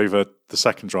Point over the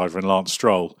second driver in Lance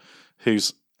Stroll,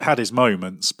 who's had his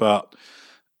moments, but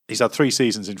he's had 3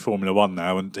 seasons in Formula One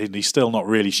now, and he's still not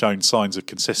really shown signs of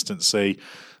consistency.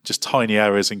 Just tiny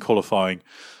errors in qualifying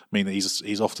mean that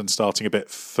he's often starting a bit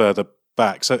further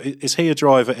back. So is he a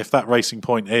driver, if that Racing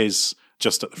Point is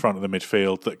just at the front of the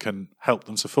midfield, that can help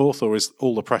them to fourth, or is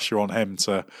all the pressure on him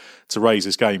to raise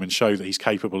his game and show that he's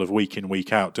capable of week in,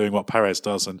 week out doing what Perez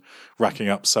does and racking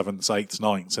up 7th, 8th,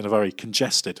 9th in a very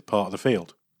congested part of the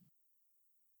field?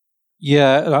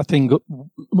 Yeah, I think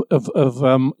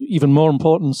of even more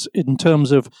importance in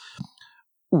terms of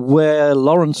where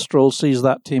Lawrence Stroll sees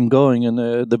that team going, and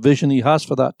the vision he has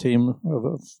for that team,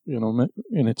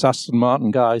 in its Aston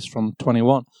Martin guys from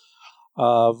 21,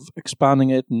 of expanding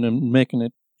it and making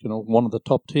it, one of the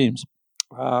top teams.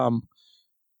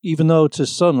 Even though it's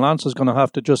his son, Lance is going to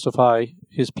have to justify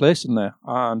his place in there,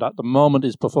 and at the moment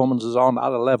his performances aren't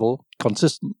at a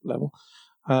consistent level.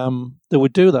 They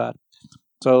would do that.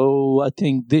 So I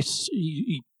think there's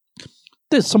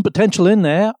some potential in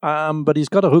there, but he's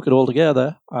got to hook it all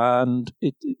together, and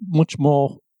it much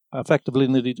more effectively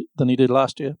than he did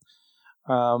last year.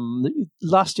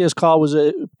 Last year's car was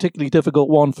a particularly difficult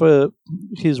one for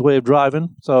his way of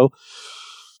driving, so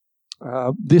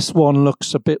this one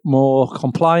looks a bit more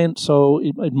compliant. So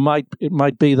it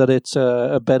might be that it's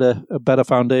a better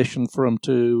foundation for him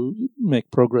to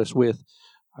make progress with.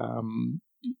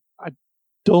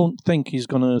 Don't think he's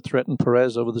going to threaten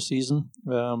Perez over the season.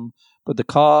 But the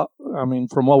car,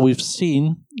 from what we've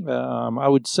seen, I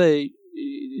would say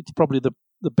it's probably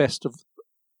the best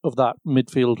of that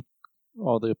midfield,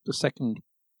 or the second,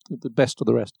 the best of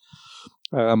the rest.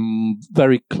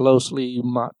 Very closely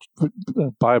matched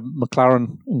by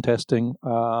McLaren in testing.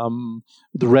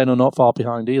 The Renault not far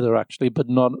behind either, actually, but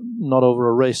not over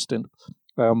a race stint.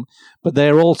 But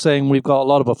they're all saying we've got a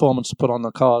lot of performance to put on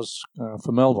the cars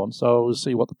for Melbourne, so we'll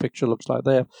see what the picture looks like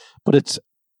there. But it's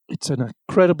an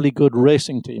incredibly good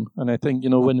racing team, and I think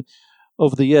when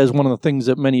over the years, one of the things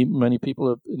that many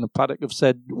people in the paddock have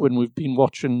said when we've been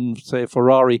watching, say,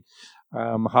 Ferrari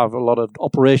have a lot of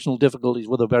operational difficulties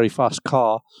with a very fast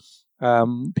car.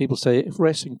 People say if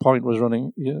Racing Point was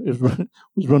running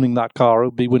that car, it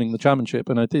would be winning the championship,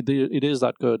 and I think it is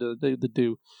that good. They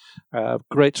do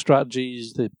great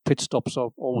strategies. The pit stops are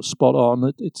always spot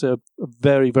on. It's a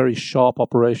very, very sharp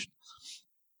operation.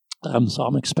 So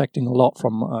I'm expecting a lot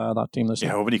from that team this year.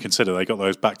 Yeah, well, when you consider they got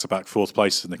those back-to-back 4th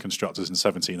places in the constructors in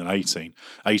 17 and 18.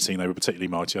 18 they were particularly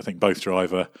mighty. I think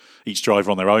each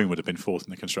driver on their own would have been 4th in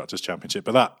the constructors championship,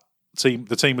 but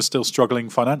the team was still struggling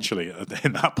financially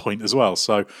in that point as well.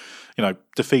 So,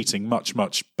 defeating much,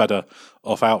 much better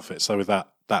off outfits. So with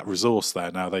that resource there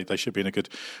now, they should be in a good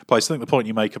place. I think the point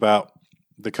you make about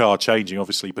the car changing,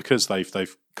 obviously, because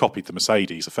they've copied the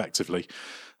Mercedes effectively,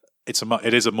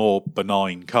 it is a more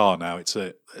benign car now. It's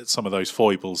some of those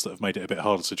foibles that have made it a bit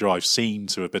harder to drive seem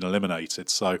to have been eliminated.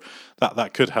 So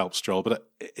that could help Stroll. But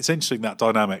it's interesting, that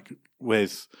dynamic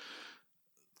with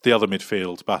the other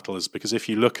midfield battlers, because if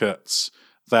you look at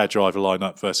their driver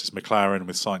lineup versus McLaren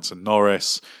with Sainz and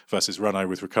Norris versus Renault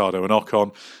with Ricciardo and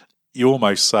Ocon, you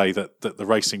almost say that the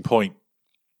Racing Point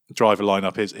driver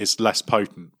lineup is less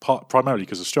potent, primarily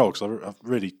because of Stroll, because I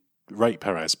really rate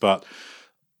Perez, but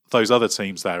those other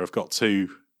teams there have got two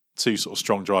sort of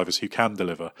strong drivers who can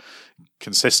deliver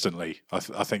consistently, I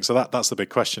think. So that's the big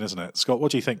question, isn't it? Scott,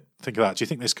 what do you think of that? Do you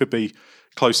think this could be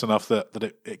close enough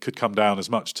that it could come down as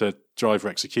much to driver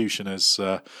execution as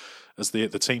as the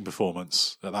team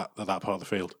performance at that part of the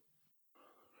field.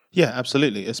 Yeah,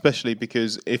 absolutely. Especially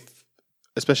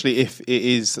if it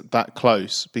is that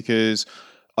close, because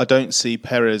I don't see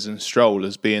Perez and Stroll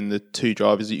as being the two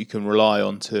drivers that you can rely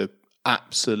on to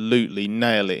absolutely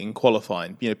nail it in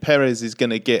qualifying. Perez is going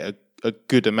to get a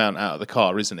good amount out of the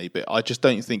car, isn't he? But I just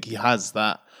don't think he has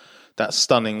that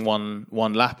stunning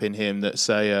one lap in him that,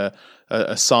 say, a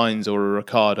Sainz or a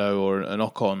Ricciardo or an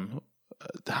Ocon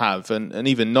have, and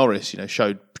even Norris,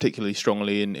 showed particularly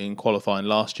strongly in qualifying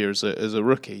last year as a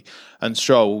rookie. And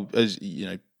Stroll, as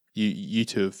you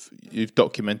two you've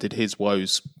documented his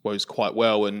woes quite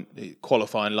well, and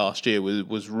qualifying last year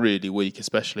was really weak,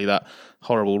 especially that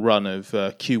horrible run of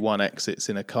Q1 exits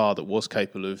in a car that was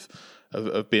capable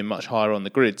of being much higher on the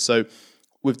grid. So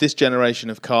with this generation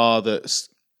of car that's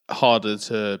harder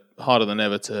than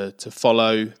ever to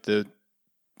follow,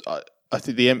 I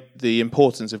think the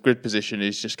importance of grid position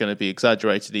is just going to be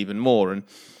exaggerated even more. And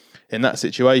in that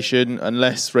situation,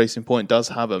 unless Racing Point does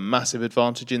have a massive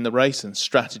advantage in the race, and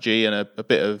strategy and a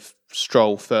bit of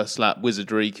Stroll first lap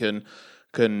wizardry can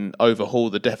overhaul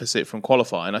the deficit from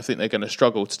qualifying, I think they're going to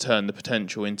struggle to turn the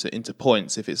potential into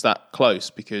points if it's that close.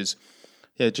 Because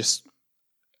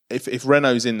if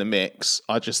Renault's in the mix,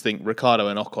 I just think Ricciardo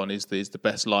and Ocon is the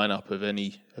best lineup of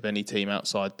any team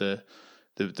outside the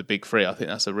big three. I think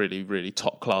that's a really, really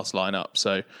top class lineup.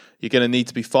 So you're going to need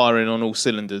to be firing on all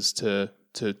cylinders to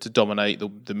dominate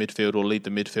the midfield or lead the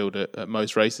midfield at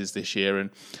most races this year.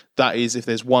 And that is, if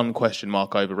there's one question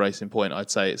mark over Racing Point, I'd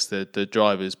say it's the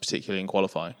drivers, particularly in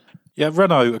qualifying. Yeah,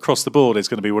 Renault across the board is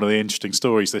going to be one of the interesting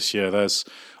stories this year. There's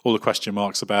all the question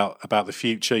marks about the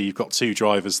future. You've got two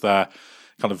drivers there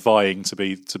kind of vying to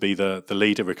be the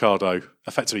leader. Ricciardo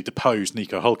effectively deposed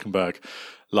Nico Hülkenberg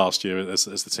last year as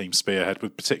the team spearhead,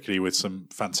 particularly with some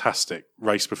fantastic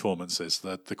race performances.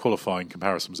 The qualifying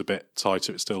comparison was a bit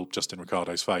tighter. It's still just in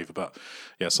Ricciardo's favour, but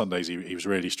yeah, Sundays he was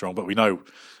really strong. But we know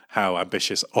how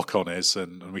ambitious Ocon is,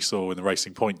 and we saw in the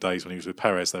Racing Point days when he was with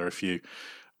Perez, there are a few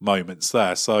moments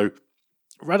there. So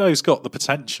Renault's got the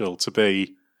potential to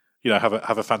be, have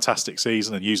a fantastic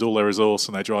season and use all their resource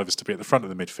and their drivers to be at the front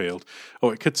of the midfield,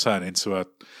 or it could turn into a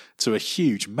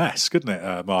huge mess, couldn't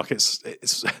it, Mark?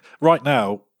 It's right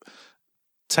now,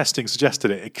 testing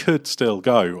suggested it could still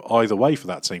go either way for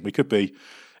that team. We could be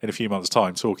in a few months'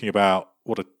 time talking about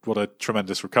what a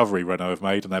tremendous recovery Renault have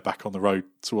made, and they're back on the road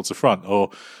towards the front, or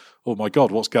oh my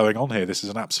God, what's going on here? This is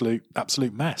an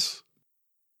absolute mess.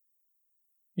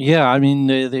 Yeah, I mean,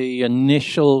 the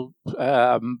initial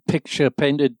picture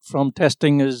painted from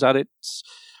testing is that it's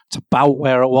about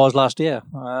where it was last year.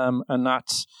 And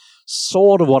that's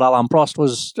sort of what Alain Prost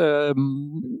was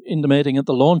intimating at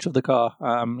the launch of the car,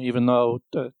 even though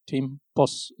team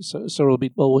boss Cyril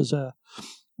Beatbull was a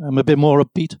bit more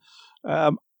upbeat.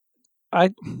 I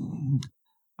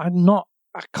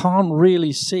can't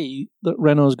really see that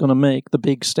Renault's going to make the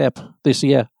big step this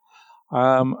year.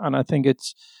 And I think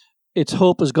its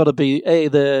hope has got to be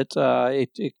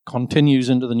that it continues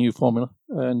into the new formula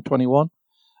in 21,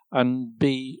 and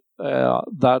B,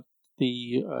 that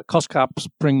the cost caps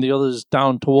bring the others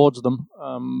down towards them.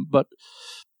 But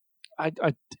I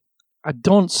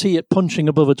don't see it punching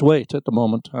above its weight at the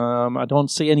moment. I don't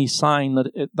see any sign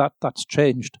that that's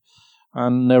changed.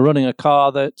 And they're running a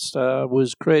car that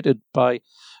was created by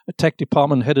a tech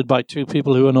department headed by two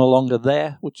people who are no longer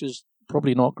there, which is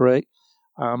probably not great.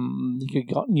 You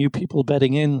got new people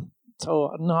betting in,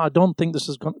 so no, I don't think this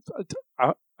is going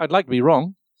to. I'd like to be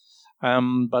wrong,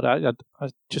 but I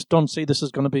just don't see this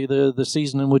is going to be the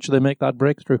season in which they make that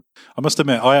breakthrough. I must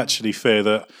admit, I actually fear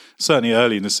that certainly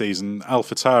early in the season,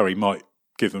 AlphaTauri might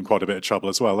give them quite a bit of trouble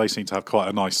as well. They seem to have quite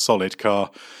a nice, solid car.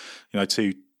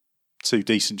 Two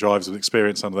decent drivers with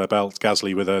experience under their belts.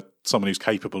 Gasly with someone who's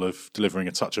capable of delivering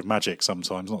a touch of magic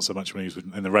sometimes, not so much when he was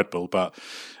in the Red Bull, but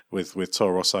with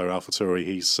Toro Rosso, AlphaTauri,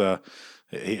 he's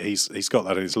got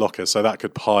that in his locker, so that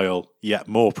could pile yet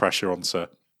more pressure onto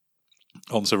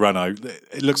Renault.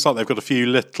 It looks like they've got a few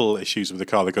little issues with the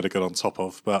car they've got to get on top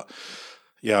of, but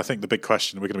yeah, I think the big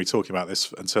question, we're going to be talking about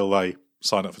this until they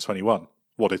sign up for 21.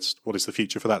 What is the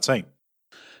future for that team?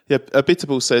 Yeah,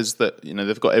 Abitable says that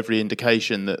they've got every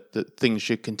indication that things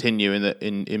should continue, and that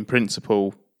in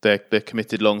principle they're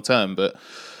committed long term. But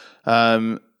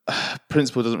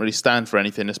principle doesn't really stand for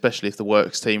anything, especially if the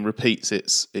works team repeats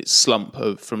its slump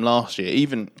from last year.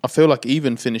 I feel like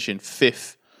even finishing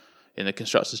fifth in the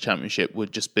Constructors' Championship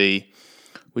would just be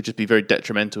very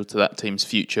detrimental to that team's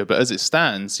future. But as it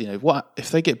stands, what if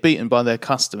they get beaten by their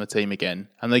customer team again,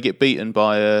 and they get beaten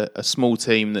by a small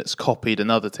team that's copied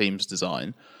another team's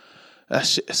design?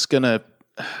 It's gonna.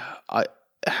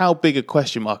 How big a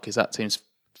question mark is that team's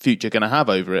future going to have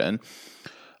over it. And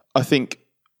I think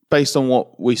based on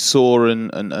what we saw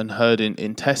and heard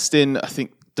in testing, I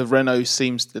think the Renault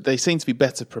seem to be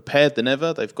better prepared than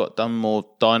ever. They've done more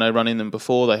dyno running than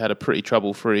before. They had a pretty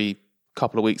trouble-free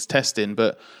couple of weeks testing,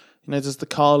 but does the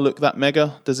car look that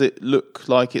mega? Does it look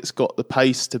like it's got the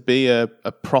pace to be a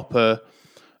proper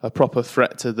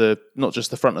threat to not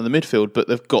just the front of the midfield, but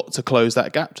they've got to close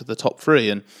that gap to the top three?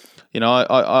 And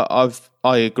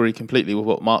I agree completely with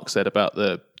what Mark said about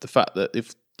the fact that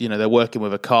if they're working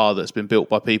with a car that's been built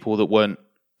by people that weren't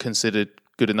considered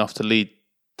good enough to lead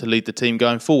the team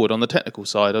going forward on the technical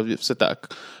side. I've said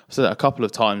that a couple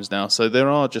of times now. So there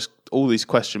are just all these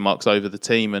question marks over the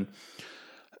team, and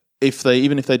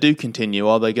even if they do continue,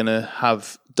 are they going to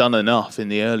have done enough in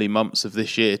the early months of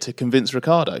this year to convince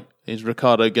Ricciardo? Is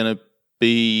Ricciardo going to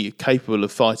be capable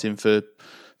of fighting for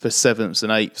sevenths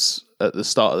and eighths at the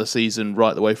start of the season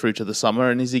right the way through to the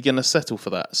summer, and is he going to settle for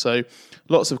that? So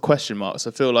lots of question marks.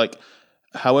 I feel like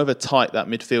however tight that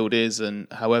midfield is and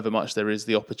however much there is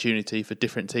the opportunity for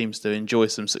different teams to enjoy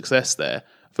some success there,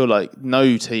 I feel like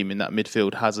no team in that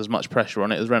midfield has as much pressure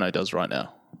on it as Renault does right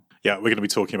now. Yeah, we're going to be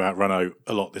talking about Renault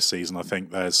a lot this season. I think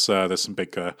there's some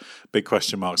big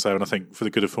question marks there, and I think for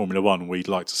the good of Formula One, we'd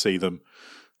like to see them,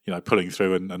 pulling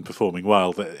through and performing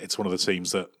well. It's one of the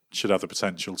teams that should have the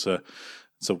potential to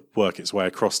work its way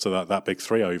across to that big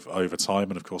three over time.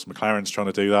 And of course, McLaren's trying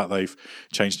to do that. They've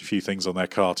changed a few things on their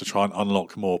car to try and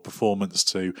unlock more performance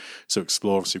to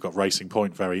explore. Obviously, you've got Racing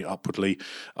Point very upwardly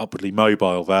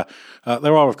mobile there.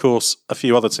 There are, of course, a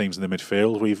few other teams in the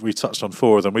midfield. We've touched on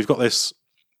four of them. We've got this,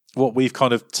 what we've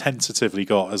kind of tentatively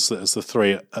got as the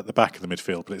three at the back of the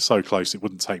midfield, but it's so close it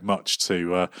wouldn't take much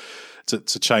to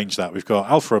change that. We've got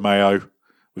Alfa Romeo,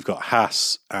 we've got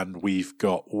Haas, and we've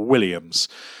got Williams.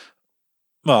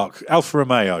 Mark, Alfa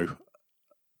Romeo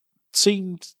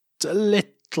seemed a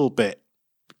little bit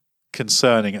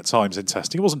concerning at times in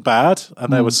testing. It wasn't bad,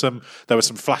 and there were some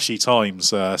flashy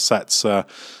times sets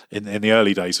in the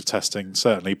early days of testing,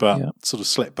 certainly, but sort of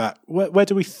slipped back. Where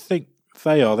do we think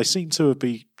they are? They seem to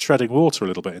be treading water a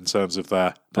little bit in terms of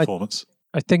their performance.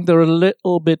 I think they're a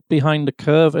little bit behind the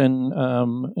curve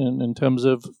in terms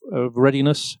of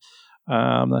readiness.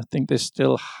 I think they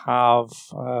still have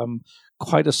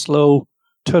quite a slow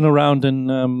turnaround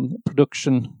in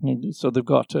production. So they've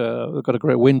got a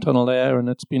great wind tunnel there, and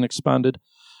it's been expanded.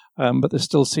 But they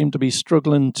still seem to be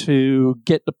struggling to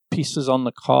get the pieces on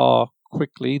the car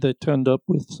quickly. They turned up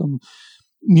with some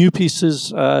new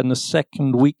pieces in the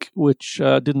second week, which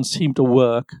didn't seem to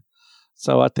work.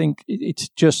 So I think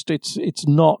it's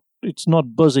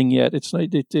not buzzing yet.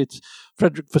 It's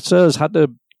Frederick Vasseurs had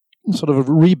to sort of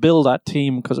rebuild that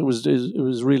team because it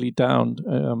was really down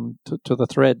to the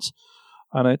threads.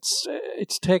 And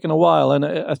it's taken a while, and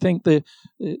I think there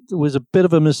was a bit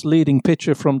of a misleading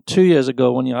picture from 2 years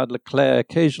ago when you had Leclerc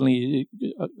occasionally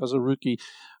as a rookie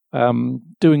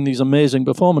doing these amazing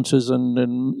performances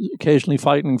and occasionally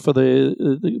fighting for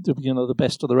the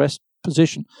best of the rest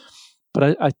position.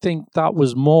 But I think that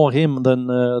was more him than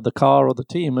the car or the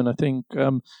team, and I think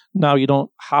now you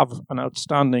don't have an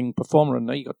outstanding performer, and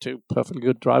now you got two perfectly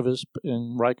good drivers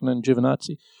in Raikkonen and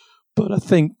Giovinazzi. But I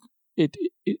think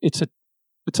it's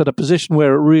at a position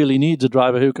where it really needs a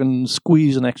driver who can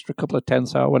squeeze an extra couple of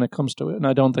tenths out when it comes to it. And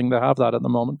I don't think they have that at the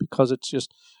moment because it's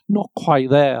just not quite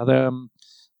there.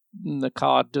 The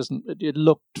car it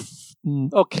looked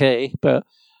okay, but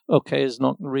okay is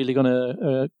not really going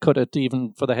to cut it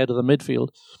even for the head of the midfield.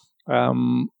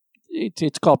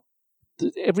 It's got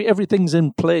everything's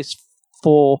in place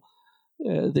for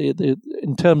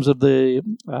in terms of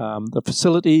the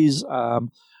facilities,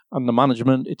 and the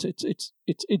management,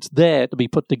 it's there to be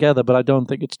put together, but I don't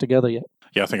think it's together yet.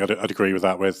 Yeah, I think I'd agree with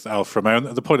that with Alfa Romeo.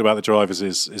 And the point about the drivers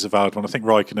is a valid one. I think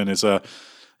Raikkonen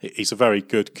he's a very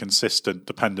good, consistent,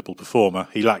 dependable performer.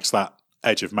 He lacks that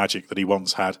edge of magic that he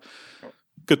once had.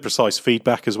 Good, precise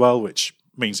feedback as well, which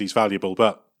means he's valuable.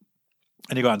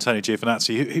 And you got Antonio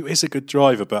Giovinazzi, who is a good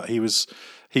driver, but he was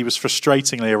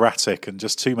frustratingly erratic and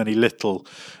just too many little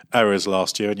errors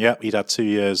last year. And yep, he'd had 2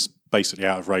 years basically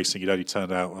out of racing. He'd only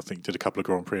turned out, I think, did a couple of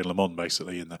Grand Prix in Le Mans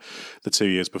basically in the 2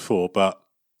 years before. But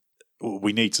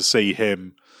we need to see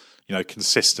him,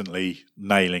 consistently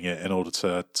nailing it in order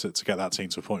to get that team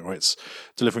to a point where it's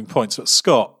delivering points. But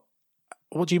Scott,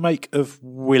 what do you make of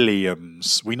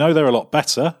Williams? We know they're a lot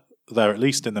better. They're at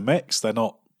least in the mix. They're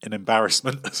not an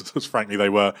embarrassment, as frankly they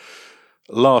were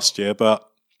last year. But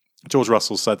George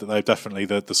Russell said that they're definitely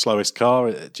the slowest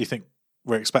car. Do you think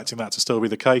we're expecting that to still be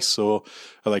the case, or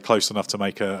are they close enough to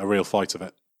make a real fight of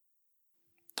it?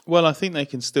 Well, I think they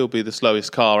can still be the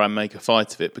slowest car and make a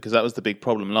fight of it, because that was the big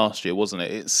problem last year, wasn't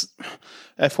it?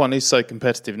 F1 is so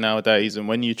competitive nowadays, and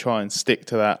when you try and stick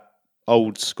to that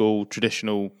old school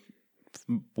traditional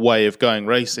way of going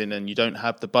racing, and you don't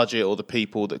have the budget or the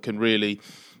people that can really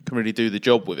do the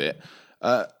job with it,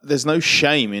 there's no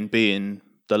shame in being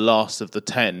the last of the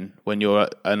 10 when you're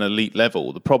at an elite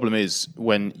level. The problem is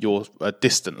when you're a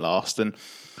distant last, and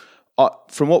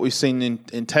from what we've seen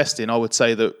in testing, I would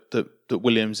say that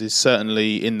Williams is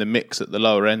certainly in the mix at the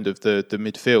lower end of the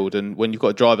midfield. And when you've got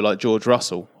a driver like George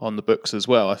Russell on the books as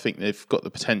well, I think they've got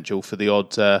the potential for the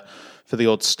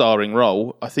odd starring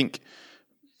role. I think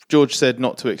George said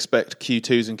not to expect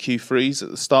Q2s and Q3s at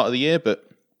the start of the year, but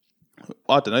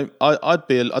I don't know. I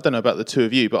don't know about the two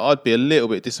of you, but I'd be a little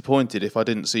bit disappointed if I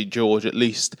didn't see George at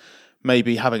least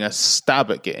maybe having a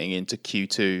stab at getting into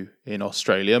Q2 in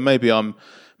Australia. Maybe I'm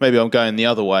going the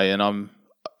other way and I'm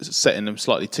setting them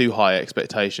slightly too high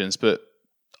expectations, but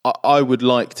I would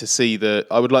like to see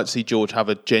George have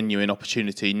a genuine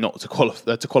opportunity not to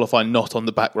qualify not on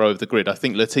the back row of the grid. I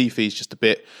think Latifi's just a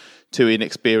bit too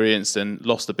inexperienced and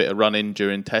lost a bit of run-in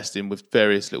during testing with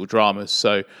various little dramas.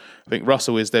 So I think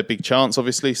Russell is their big chance,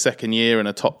 obviously, second year and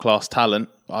a top-class talent.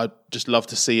 I'd just love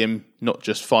to see him not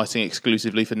just fighting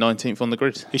exclusively for 19th on the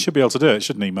grid. He should be able to do it,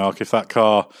 shouldn't he, Mark? If that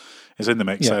car is in the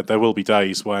mix, there will be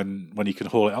days when you can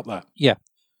haul it up there. Yeah.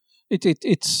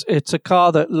 It's a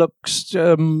car that looks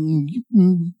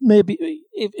maybe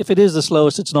if it is the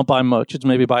slowest, it's not by much. It's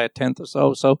maybe by a tenth or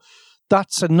so. So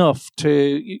that's enough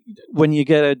to, when you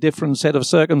get a different set of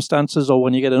circumstances or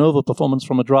when you get an overperformance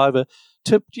from a driver,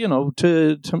 to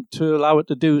allow it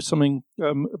to do something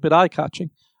a bit eye catching.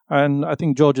 And I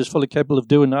think George is fully capable of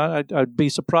doing that. I'd be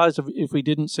surprised if we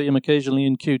didn't see him occasionally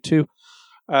in Q2.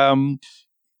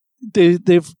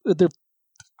 They've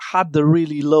had the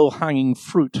really low-hanging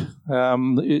fruit.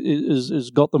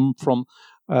 Is got them from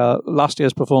last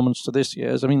year's performance to this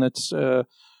year's. I mean, it's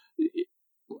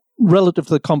relative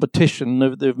to the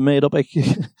competition, they've made up a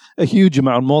huge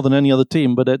amount, more than any other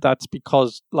team. But that's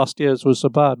because last year's was so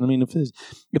bad. I mean,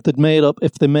 if they made up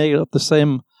the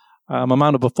same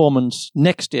amount of performance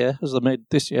next year as they made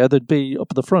this year, they'd be up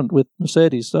at the front with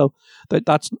Mercedes. So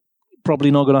that's probably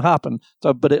not going to happen.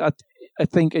 So, but I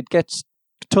think it gets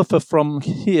tougher from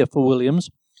here for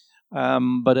Williams,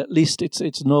 but at least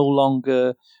it's no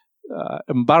longer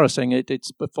embarrassing. It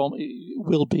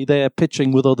will be there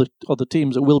pitching with other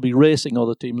teams. It will be racing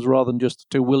other teams rather than just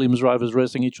two Williams drivers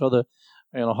racing each other,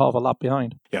 half a lap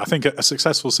behind. Yeah, I think a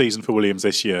successful season for Williams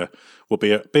this year will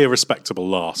be a respectable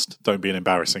last. Don't be an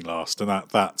embarrassing last, and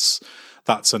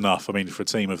that's enough. I mean, for a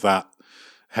team of that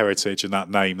heritage and that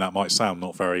name, that might sound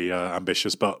not very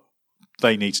ambitious, but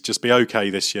they need to just be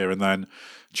okay this year and then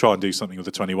try and do something with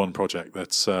the 21 project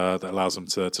that allows them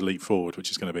to leap forward, which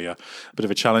is going to be a bit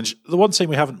of a challenge. The one team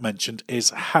we haven't mentioned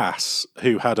is Haas,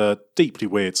 who had a deeply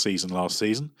weird season last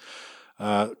season.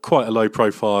 Quite a low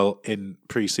profile in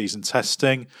pre-season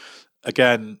testing.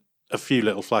 Again, a few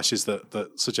little flashes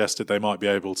that suggested they might be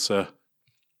able to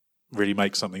really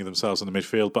make something of themselves in the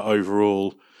midfield, but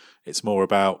overall it's more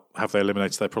about have they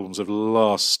eliminated their problems of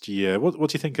last year. What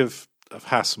do you think of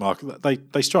Haas, Mark?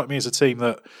 They strike me as a team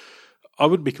that I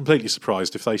wouldn't be completely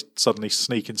surprised if they suddenly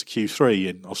sneak into Q3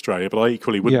 in Australia, but I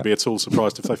equally wouldn't be at all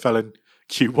surprised if they fell in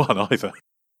Q1 either.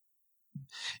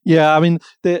 Yeah, I mean,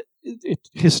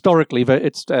 historically,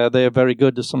 they're very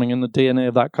good. There's something in the DNA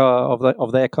of that car,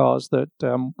 of their cars, that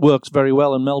works very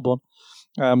well in Melbourne.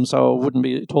 So I wouldn't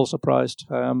be at all surprised.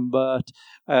 But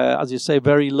as you say,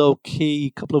 very low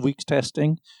key, couple of weeks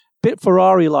testing, bit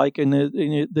Ferrari-like, and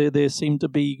they seem to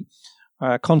be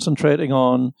concentrating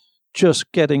on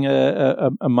just getting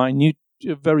a minute,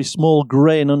 very small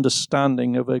grain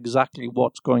understanding of exactly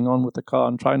what's going on with the car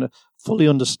and trying to fully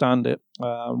understand it,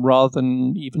 rather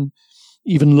than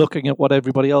even looking at what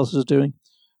everybody else is doing.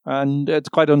 And it's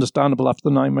quite understandable after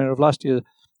the nightmare of last year.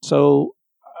 So,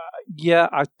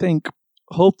 I think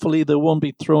hopefully they won't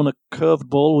be thrown a curved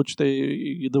ball, which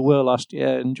they were last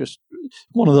year, and just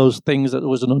one of those things that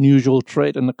was an unusual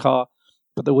trait in the car,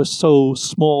 but they were so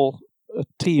small a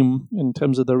team in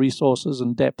terms of the resources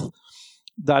and depth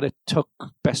that it took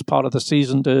best part of the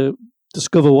season to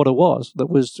discover what it was that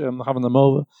was having them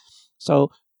over.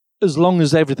 So as long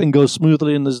as everything goes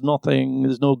smoothly and there's no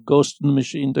ghost in the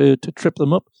machine to trip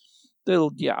them up,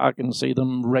 I can see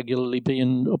them regularly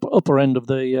being upper end of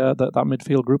that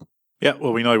midfield group. Yeah,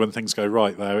 well, we know when things go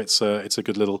right there, it's a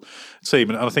good little team,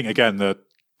 and I think again the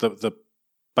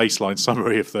baseline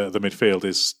summary of the midfield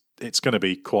is it's going to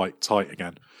be quite tight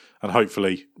again. And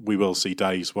hopefully we will see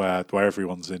days where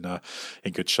everyone's in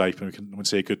good shape and we can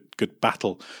see a good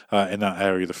battle in that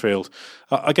area of the field.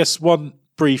 I guess one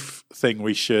brief thing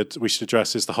we should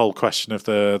address is the whole question of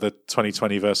the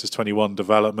 2020 versus 21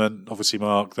 development. Obviously,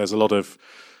 Mark, there's a lot of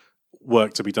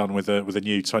work to be done with the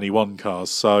new 21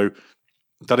 cars, so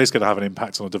that is going to have an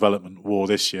impact on the development war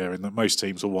this year, in that most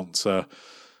teams will want to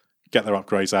get their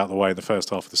upgrades out of the way in the first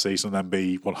half of the season and then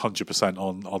be 100%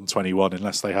 on 21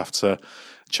 unless they have to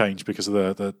change because of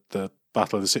the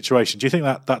battle of the situation. Do you think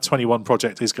that 21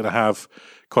 project is going to have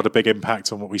quite a big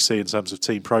impact on what we see in terms of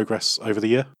team progress over the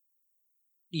year?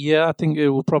 Yeah, I think it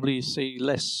will probably see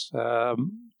less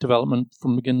development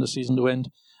from beginning of the season to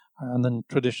end, and then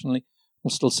traditionally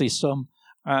we'll still see some.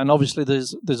 And obviously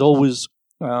there's always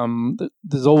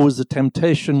the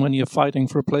temptation when you're fighting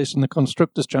for a place in the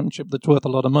Constructors' Championship that's worth a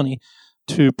lot of money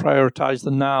to prioritise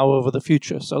the now over the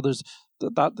future. So there's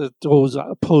always that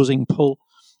opposing pull.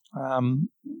 I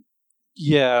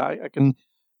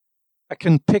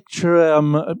can picture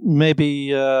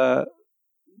maybe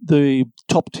the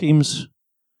top teams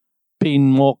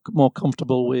being more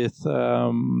comfortable with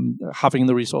having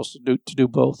the resources to do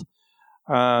both.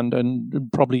 And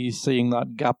probably seeing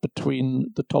that gap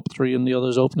between the top three and the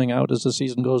others opening out as the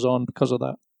season goes on because of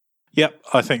that. Yep,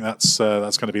 I think that's going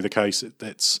to be the case.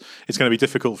 It's going to be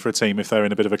difficult for a team if they're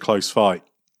in a bit of a close fight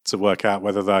to work out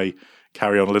whether they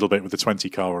carry on a little bit with the 20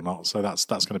 car or not. So that's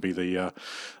going to be the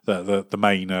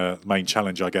main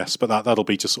challenge, I guess. But that'll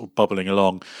be just sort of bubbling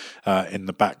along in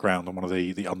the background on one of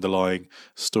the underlying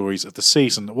stories of the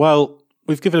season. Well,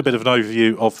 we've given a bit of an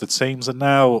overview of the teams, and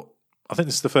now I think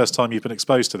this is the first time you've been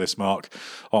exposed to this, Mark,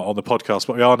 on the podcast,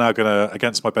 but we are now going to,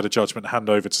 against my better judgment, hand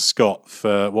over to Scott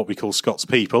for what we call Scott's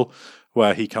People,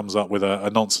 where he comes up with a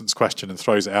nonsense question and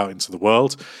throws it out into the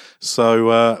world.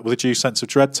 So with a due sense of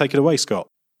dread, take it away, Scott.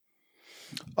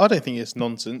 I don't think it's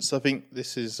nonsense. I think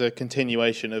this is a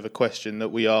continuation of a question that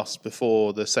we asked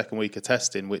before the second week of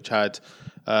testing, which had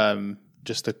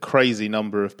just a crazy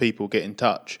number of people get in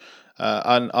touch.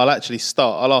 And I'll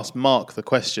ask Mark the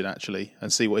question, actually,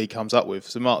 and see what he comes up with.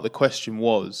 So, Mark, the question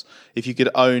was, if you could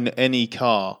own any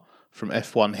car from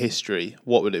F1 history,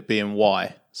 what would it be and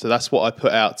why? So that's what I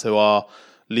put out to our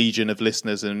legion of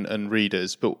listeners and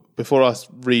readers. But before I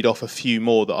read off a few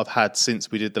more that I've had since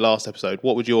we did the last episode,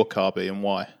 what would your car be and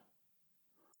why?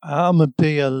 I'm going to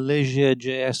be a Ligier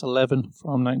JS11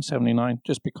 from 1979,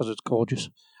 just because it's gorgeous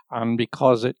and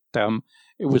because it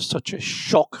was such a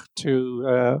shock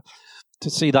to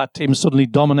see that team suddenly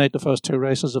dominate the first two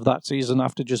races of that season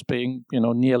after just being,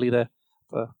 nearly there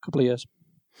for a couple of years.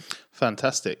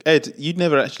 Fantastic. Ed, you'd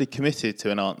never actually committed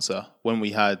to an answer when we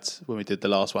did the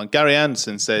last one. Gary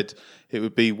Anderson said it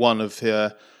would be one of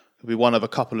a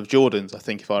couple of Jordans, I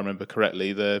think, if I remember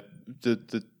correctly. The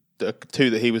two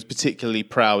that he was particularly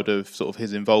proud of, sort of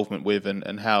his involvement with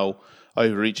and how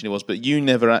overreaching it was. But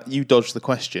you dodged the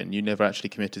question. You never actually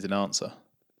committed an answer.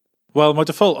 Well, my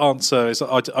default answer is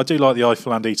I do like the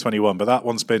Eifeland E21, but that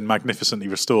one's been magnificently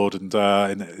restored and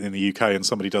in the UK, and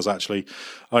somebody does actually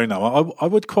own that one. I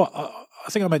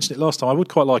think I mentioned it last time. I would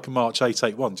quite like a March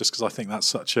 881 just because I think that's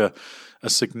such a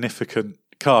significant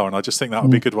car, and I just think that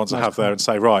would be a good one to have there and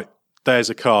say, right, there's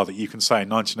a car that you can say in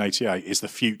 1988 is the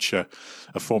future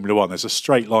of Formula One. There's a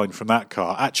straight line from that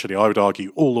car. Actually, I would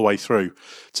argue all the way through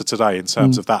to today in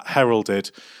terms of that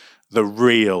heralded the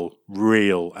real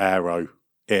aero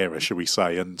era, should we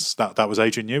say, and that was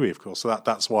Adrian Newey, of course. So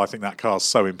that's why I think that car's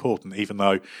so important, even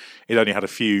though it only had a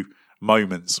few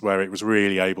moments where it was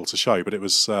really able to show. But it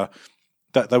was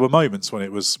there were moments when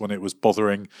it was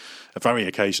bothering, very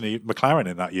occasionally, McLaren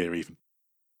in that year even.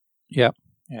 Yeah.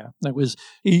 It was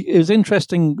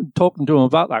interesting talking to him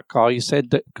about that car. He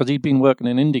said that because he'd been working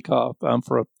in IndyCar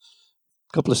for a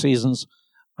couple of seasons,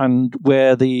 and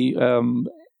where the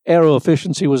aero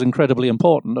efficiency was incredibly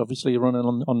important, obviously running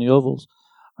on the ovals.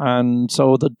 And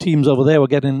so the teams over there were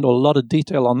getting into a lot of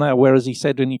detail on that, whereas he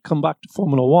said when you come back to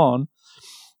Formula One,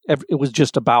 it was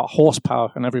just about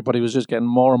horsepower, and everybody was just getting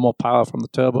more and more power from the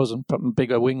turbos and putting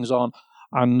bigger wings on,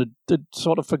 and they'd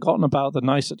sort of forgotten about the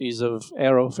niceties of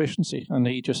aero efficiency, and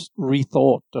he just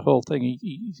rethought the whole thing.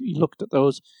 He looked at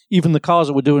those, even the cars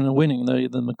that were doing the winning,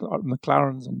 the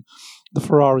McLarens and the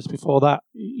Ferraris before that,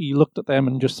 he looked at them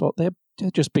and just thought, they're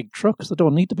just big trucks, they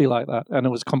don't need to be like that. And it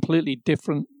was a completely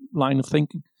different line of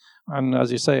thinking. And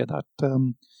as you say, that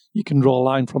you can draw a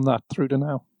line from that through to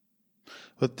now.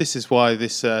 But this is why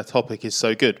this topic is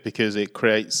so good, because it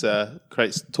creates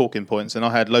talking points. And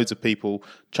I had loads of people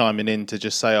chiming in to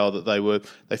just say, that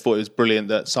they thought it was brilliant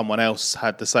that someone else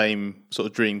had the same sort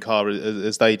of dream car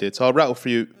as they did. So I'll rattle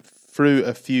through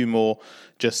a few more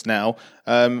just now.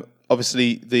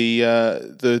 obviously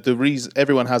the reason,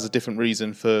 everyone has a different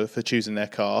reason for choosing their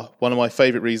car. One of my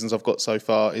favourite reasons I've got so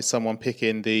far is someone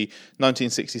picking the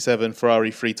 1967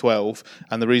 Ferrari 312,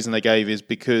 and the reason they gave is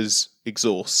because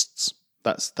exhausts.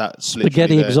 That's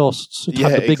spaghetti exhausts. It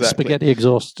had the big exactly. spaghetti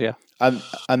exhaust, yeah.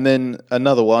 And then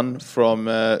another one from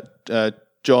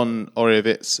John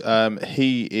Oriovitz.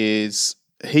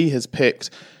 He has picked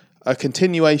a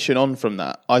continuation on from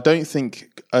that. I don't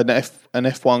think an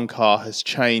F1 car has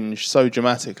changed so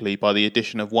dramatically by the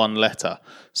addition of one letter.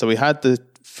 So we had the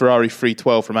Ferrari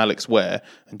 312 from Alex Ware,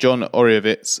 and John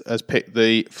Oriovitz has picked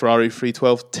the Ferrari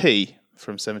 312T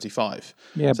from 75.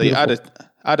 Yeah, so beautiful. you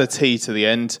add a T to the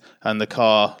end, and the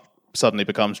car suddenly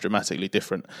becomes dramatically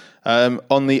different.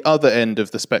 On the other end of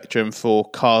the spectrum, for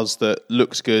cars that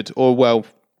looked good or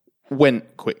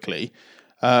went quickly,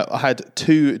 I had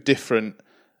two different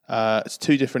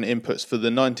inputs for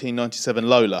the 1997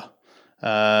 Lola,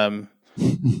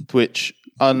 which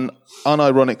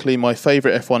unironically my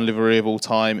favourite F1 livery of all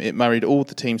time. It married all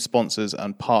the team sponsors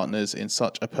and partners in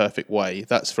such a perfect way.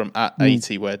 That's from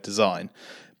 @80wear Design.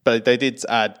 But they did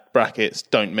add brackets,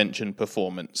 don't mention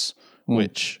performance,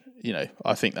 which,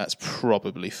 I think that's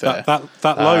probably fair.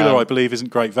 That Lola, I believe, isn't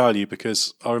great value,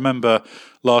 because I remember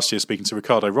last year speaking to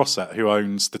Ricardo Rosset, who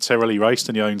owns the Tyrrell he raced,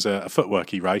 and he owns a footwork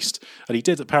he raced, and he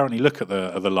did apparently look at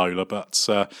the Lola, but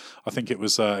I think it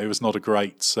was not a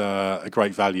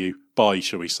great value buy,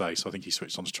 shall we say? So I think he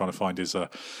switched on to trying to find his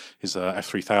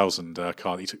F3000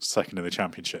 car that he took second in the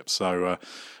championship. So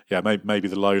maybe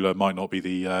the Lola might not be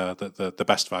the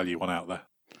best value one out there.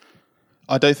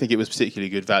 I don't think it was particularly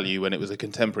good value when it was a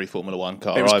contemporary Formula One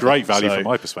car. It was great value from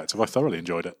my perspective. I thoroughly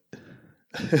enjoyed it.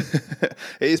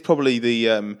 It is probably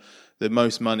the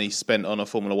most money spent on a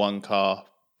Formula One car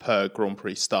per Grand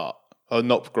Prix start. Oh,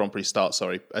 not Grand Prix start,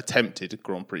 sorry. Attempted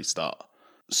Grand Prix start.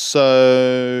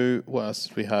 So, what else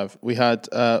did we have? We had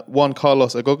Juan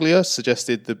Carlos Agoglia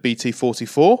suggested the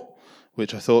BT44,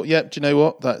 which I thought, do you know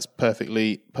what? That's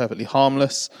perfectly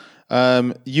harmless.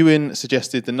 Ewan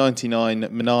suggested the 99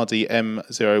 Minardi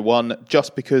M01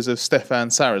 just because of Stefan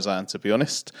Sarazan, to be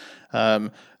honest.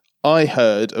 I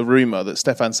heard a rumour that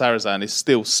Stefan Sarazan is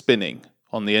still spinning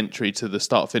on the entry to the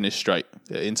start-finish straight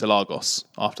into Lagos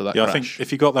after that crash. I think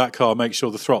if you got that car, make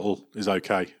sure the throttle is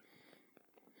okay.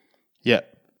 Yeah,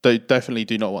 they definitely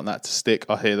do not want that to stick.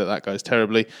 I hear that goes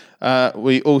terribly.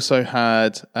 We also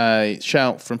had a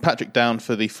shout from Patrick Down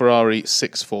for the Ferrari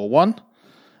 641.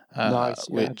 Nice,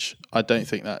 which I don't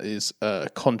think that is a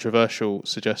controversial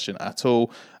suggestion at all.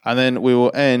 And then we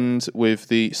will end with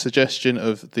the suggestion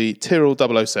of the Tyrrell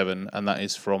 007, and that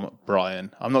is from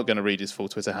Brian. I'm not going to read his full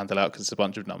Twitter handle out because it's a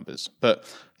bunch of numbers, but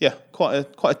yeah, quite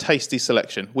a tasty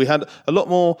selection. We had a lot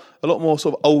more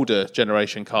sort of older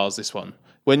generation cars. This one,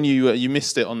 when you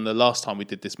missed it on the last time we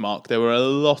did this, Mark, there were a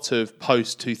lot of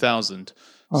post 2000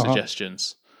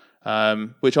 suggestions.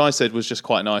 Which I said was just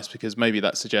quite nice, because maybe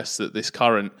that suggests that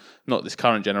not this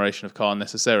current generation of car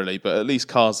necessarily, but at least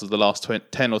cars of the last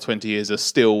 10 or 20 years are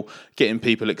still getting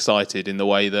people excited in the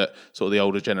way that sort of the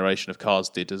older generation of cars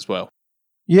did as well.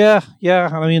 Yeah.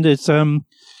 I mean,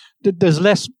 there's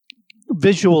less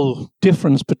visual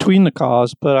difference between the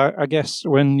cars, but I guess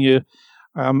when you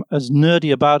as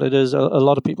nerdy about it as a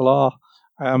lot of people are,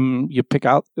 you pick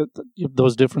out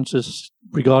those differences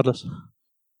regardless.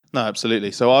 No,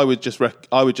 absolutely. So I would just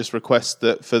request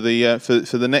that for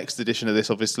the next edition of this,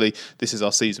 obviously this is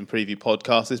our season preview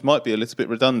podcast. This might be a little bit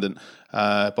redundant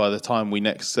by the time we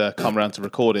next come around to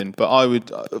recording, but I've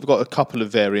got a couple of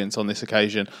variants on this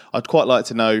occasion. I'd quite like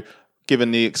to know,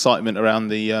 given the excitement around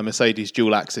the Mercedes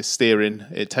dual-axis steering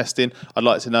testing, I'd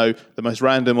like to know the most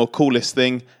random or coolest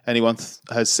thing anyone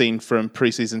has seen from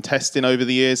pre-season testing over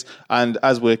the years. And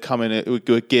as we're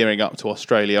gearing up to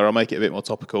Australia, I'll make it a bit more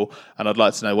topical, and I'd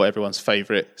like to know what everyone's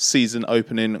favourite season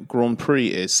opening Grand Prix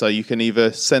is. So you can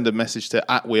either send a message to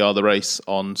 @WeAreTheRace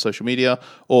on social media,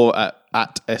 or at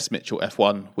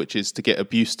 @SMitchellF1, which is to get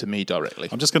abuse to me directly.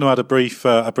 I'm just going to add a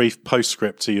brief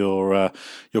postscript to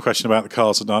your question about the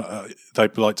cars that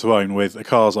they'd like to own, with the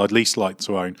cars I'd least like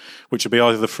to own, which would be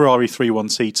either the Ferrari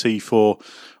 312 T4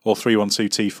 or 312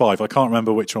 T5. I can't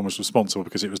remember which one was responsible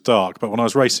because it was dark, but when I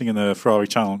was racing in the Ferrari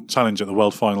Challenge at the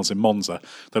World Finals in Monza,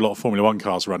 there were a lot of Formula One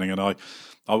cars running, and I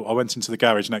went into the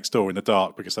garage next door in the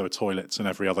dark because there were toilets in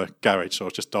every other garage, so I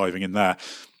was just diving in there.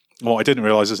 What I didn't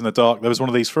realise is in the dark there was one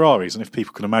of these Ferraris, and if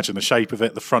people can imagine the shape of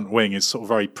it, the front wing is sort of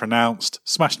very pronounced.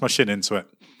 Smashed my shin into it,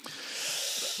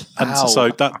 and so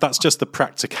that's just the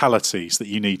practicalities that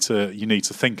you need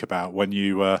to think about when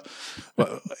you.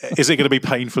 Is it going to be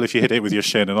painful if you hit it with your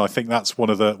shin? And I think that's one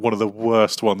of the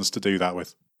worst ones to do that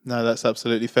with. No, that's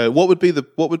absolutely fair. What would be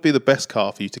the best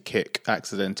car for you to kick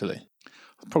accidentally?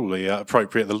 Probably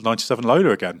appropriate the 97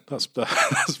 Lola again. That's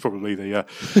probably the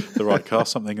right car.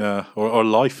 Something or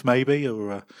Life maybe,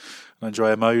 or an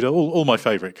Andrea Moda. All my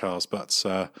favourite cars, but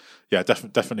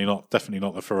definitely not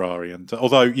the Ferrari. And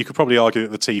although you could probably argue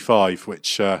that the T5,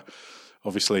 which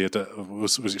obviously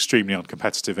was extremely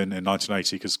uncompetitive in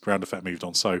 1980 because ground effect moved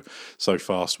on so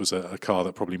fast, was a car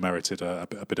that probably merited a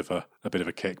bit of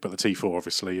a kick. But the T4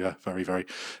 obviously very, very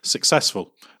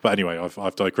successful. But anyway,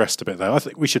 I've digressed a bit there. I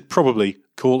think we should probably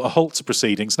call a halt to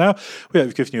proceedings now.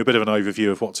 We've given you a bit of an overview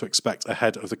of what to expect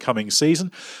ahead of the coming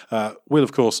season. We'll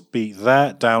of course be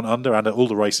there down under and at all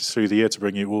the races through the year to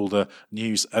bring you all the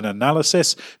news and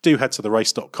analysis. Do head to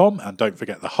therace.com and don't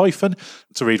forget the hyphen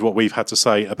to read what we've had to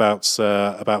say about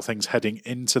things heading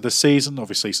into the season.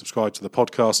 Obviously subscribe to the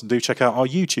podcast and do check out our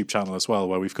YouTube channel as well,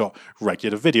 where we've got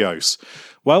regular videos.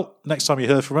 Well, next time you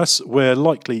hear from us, we're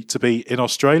likely to be in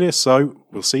Australia, so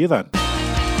we'll see you then.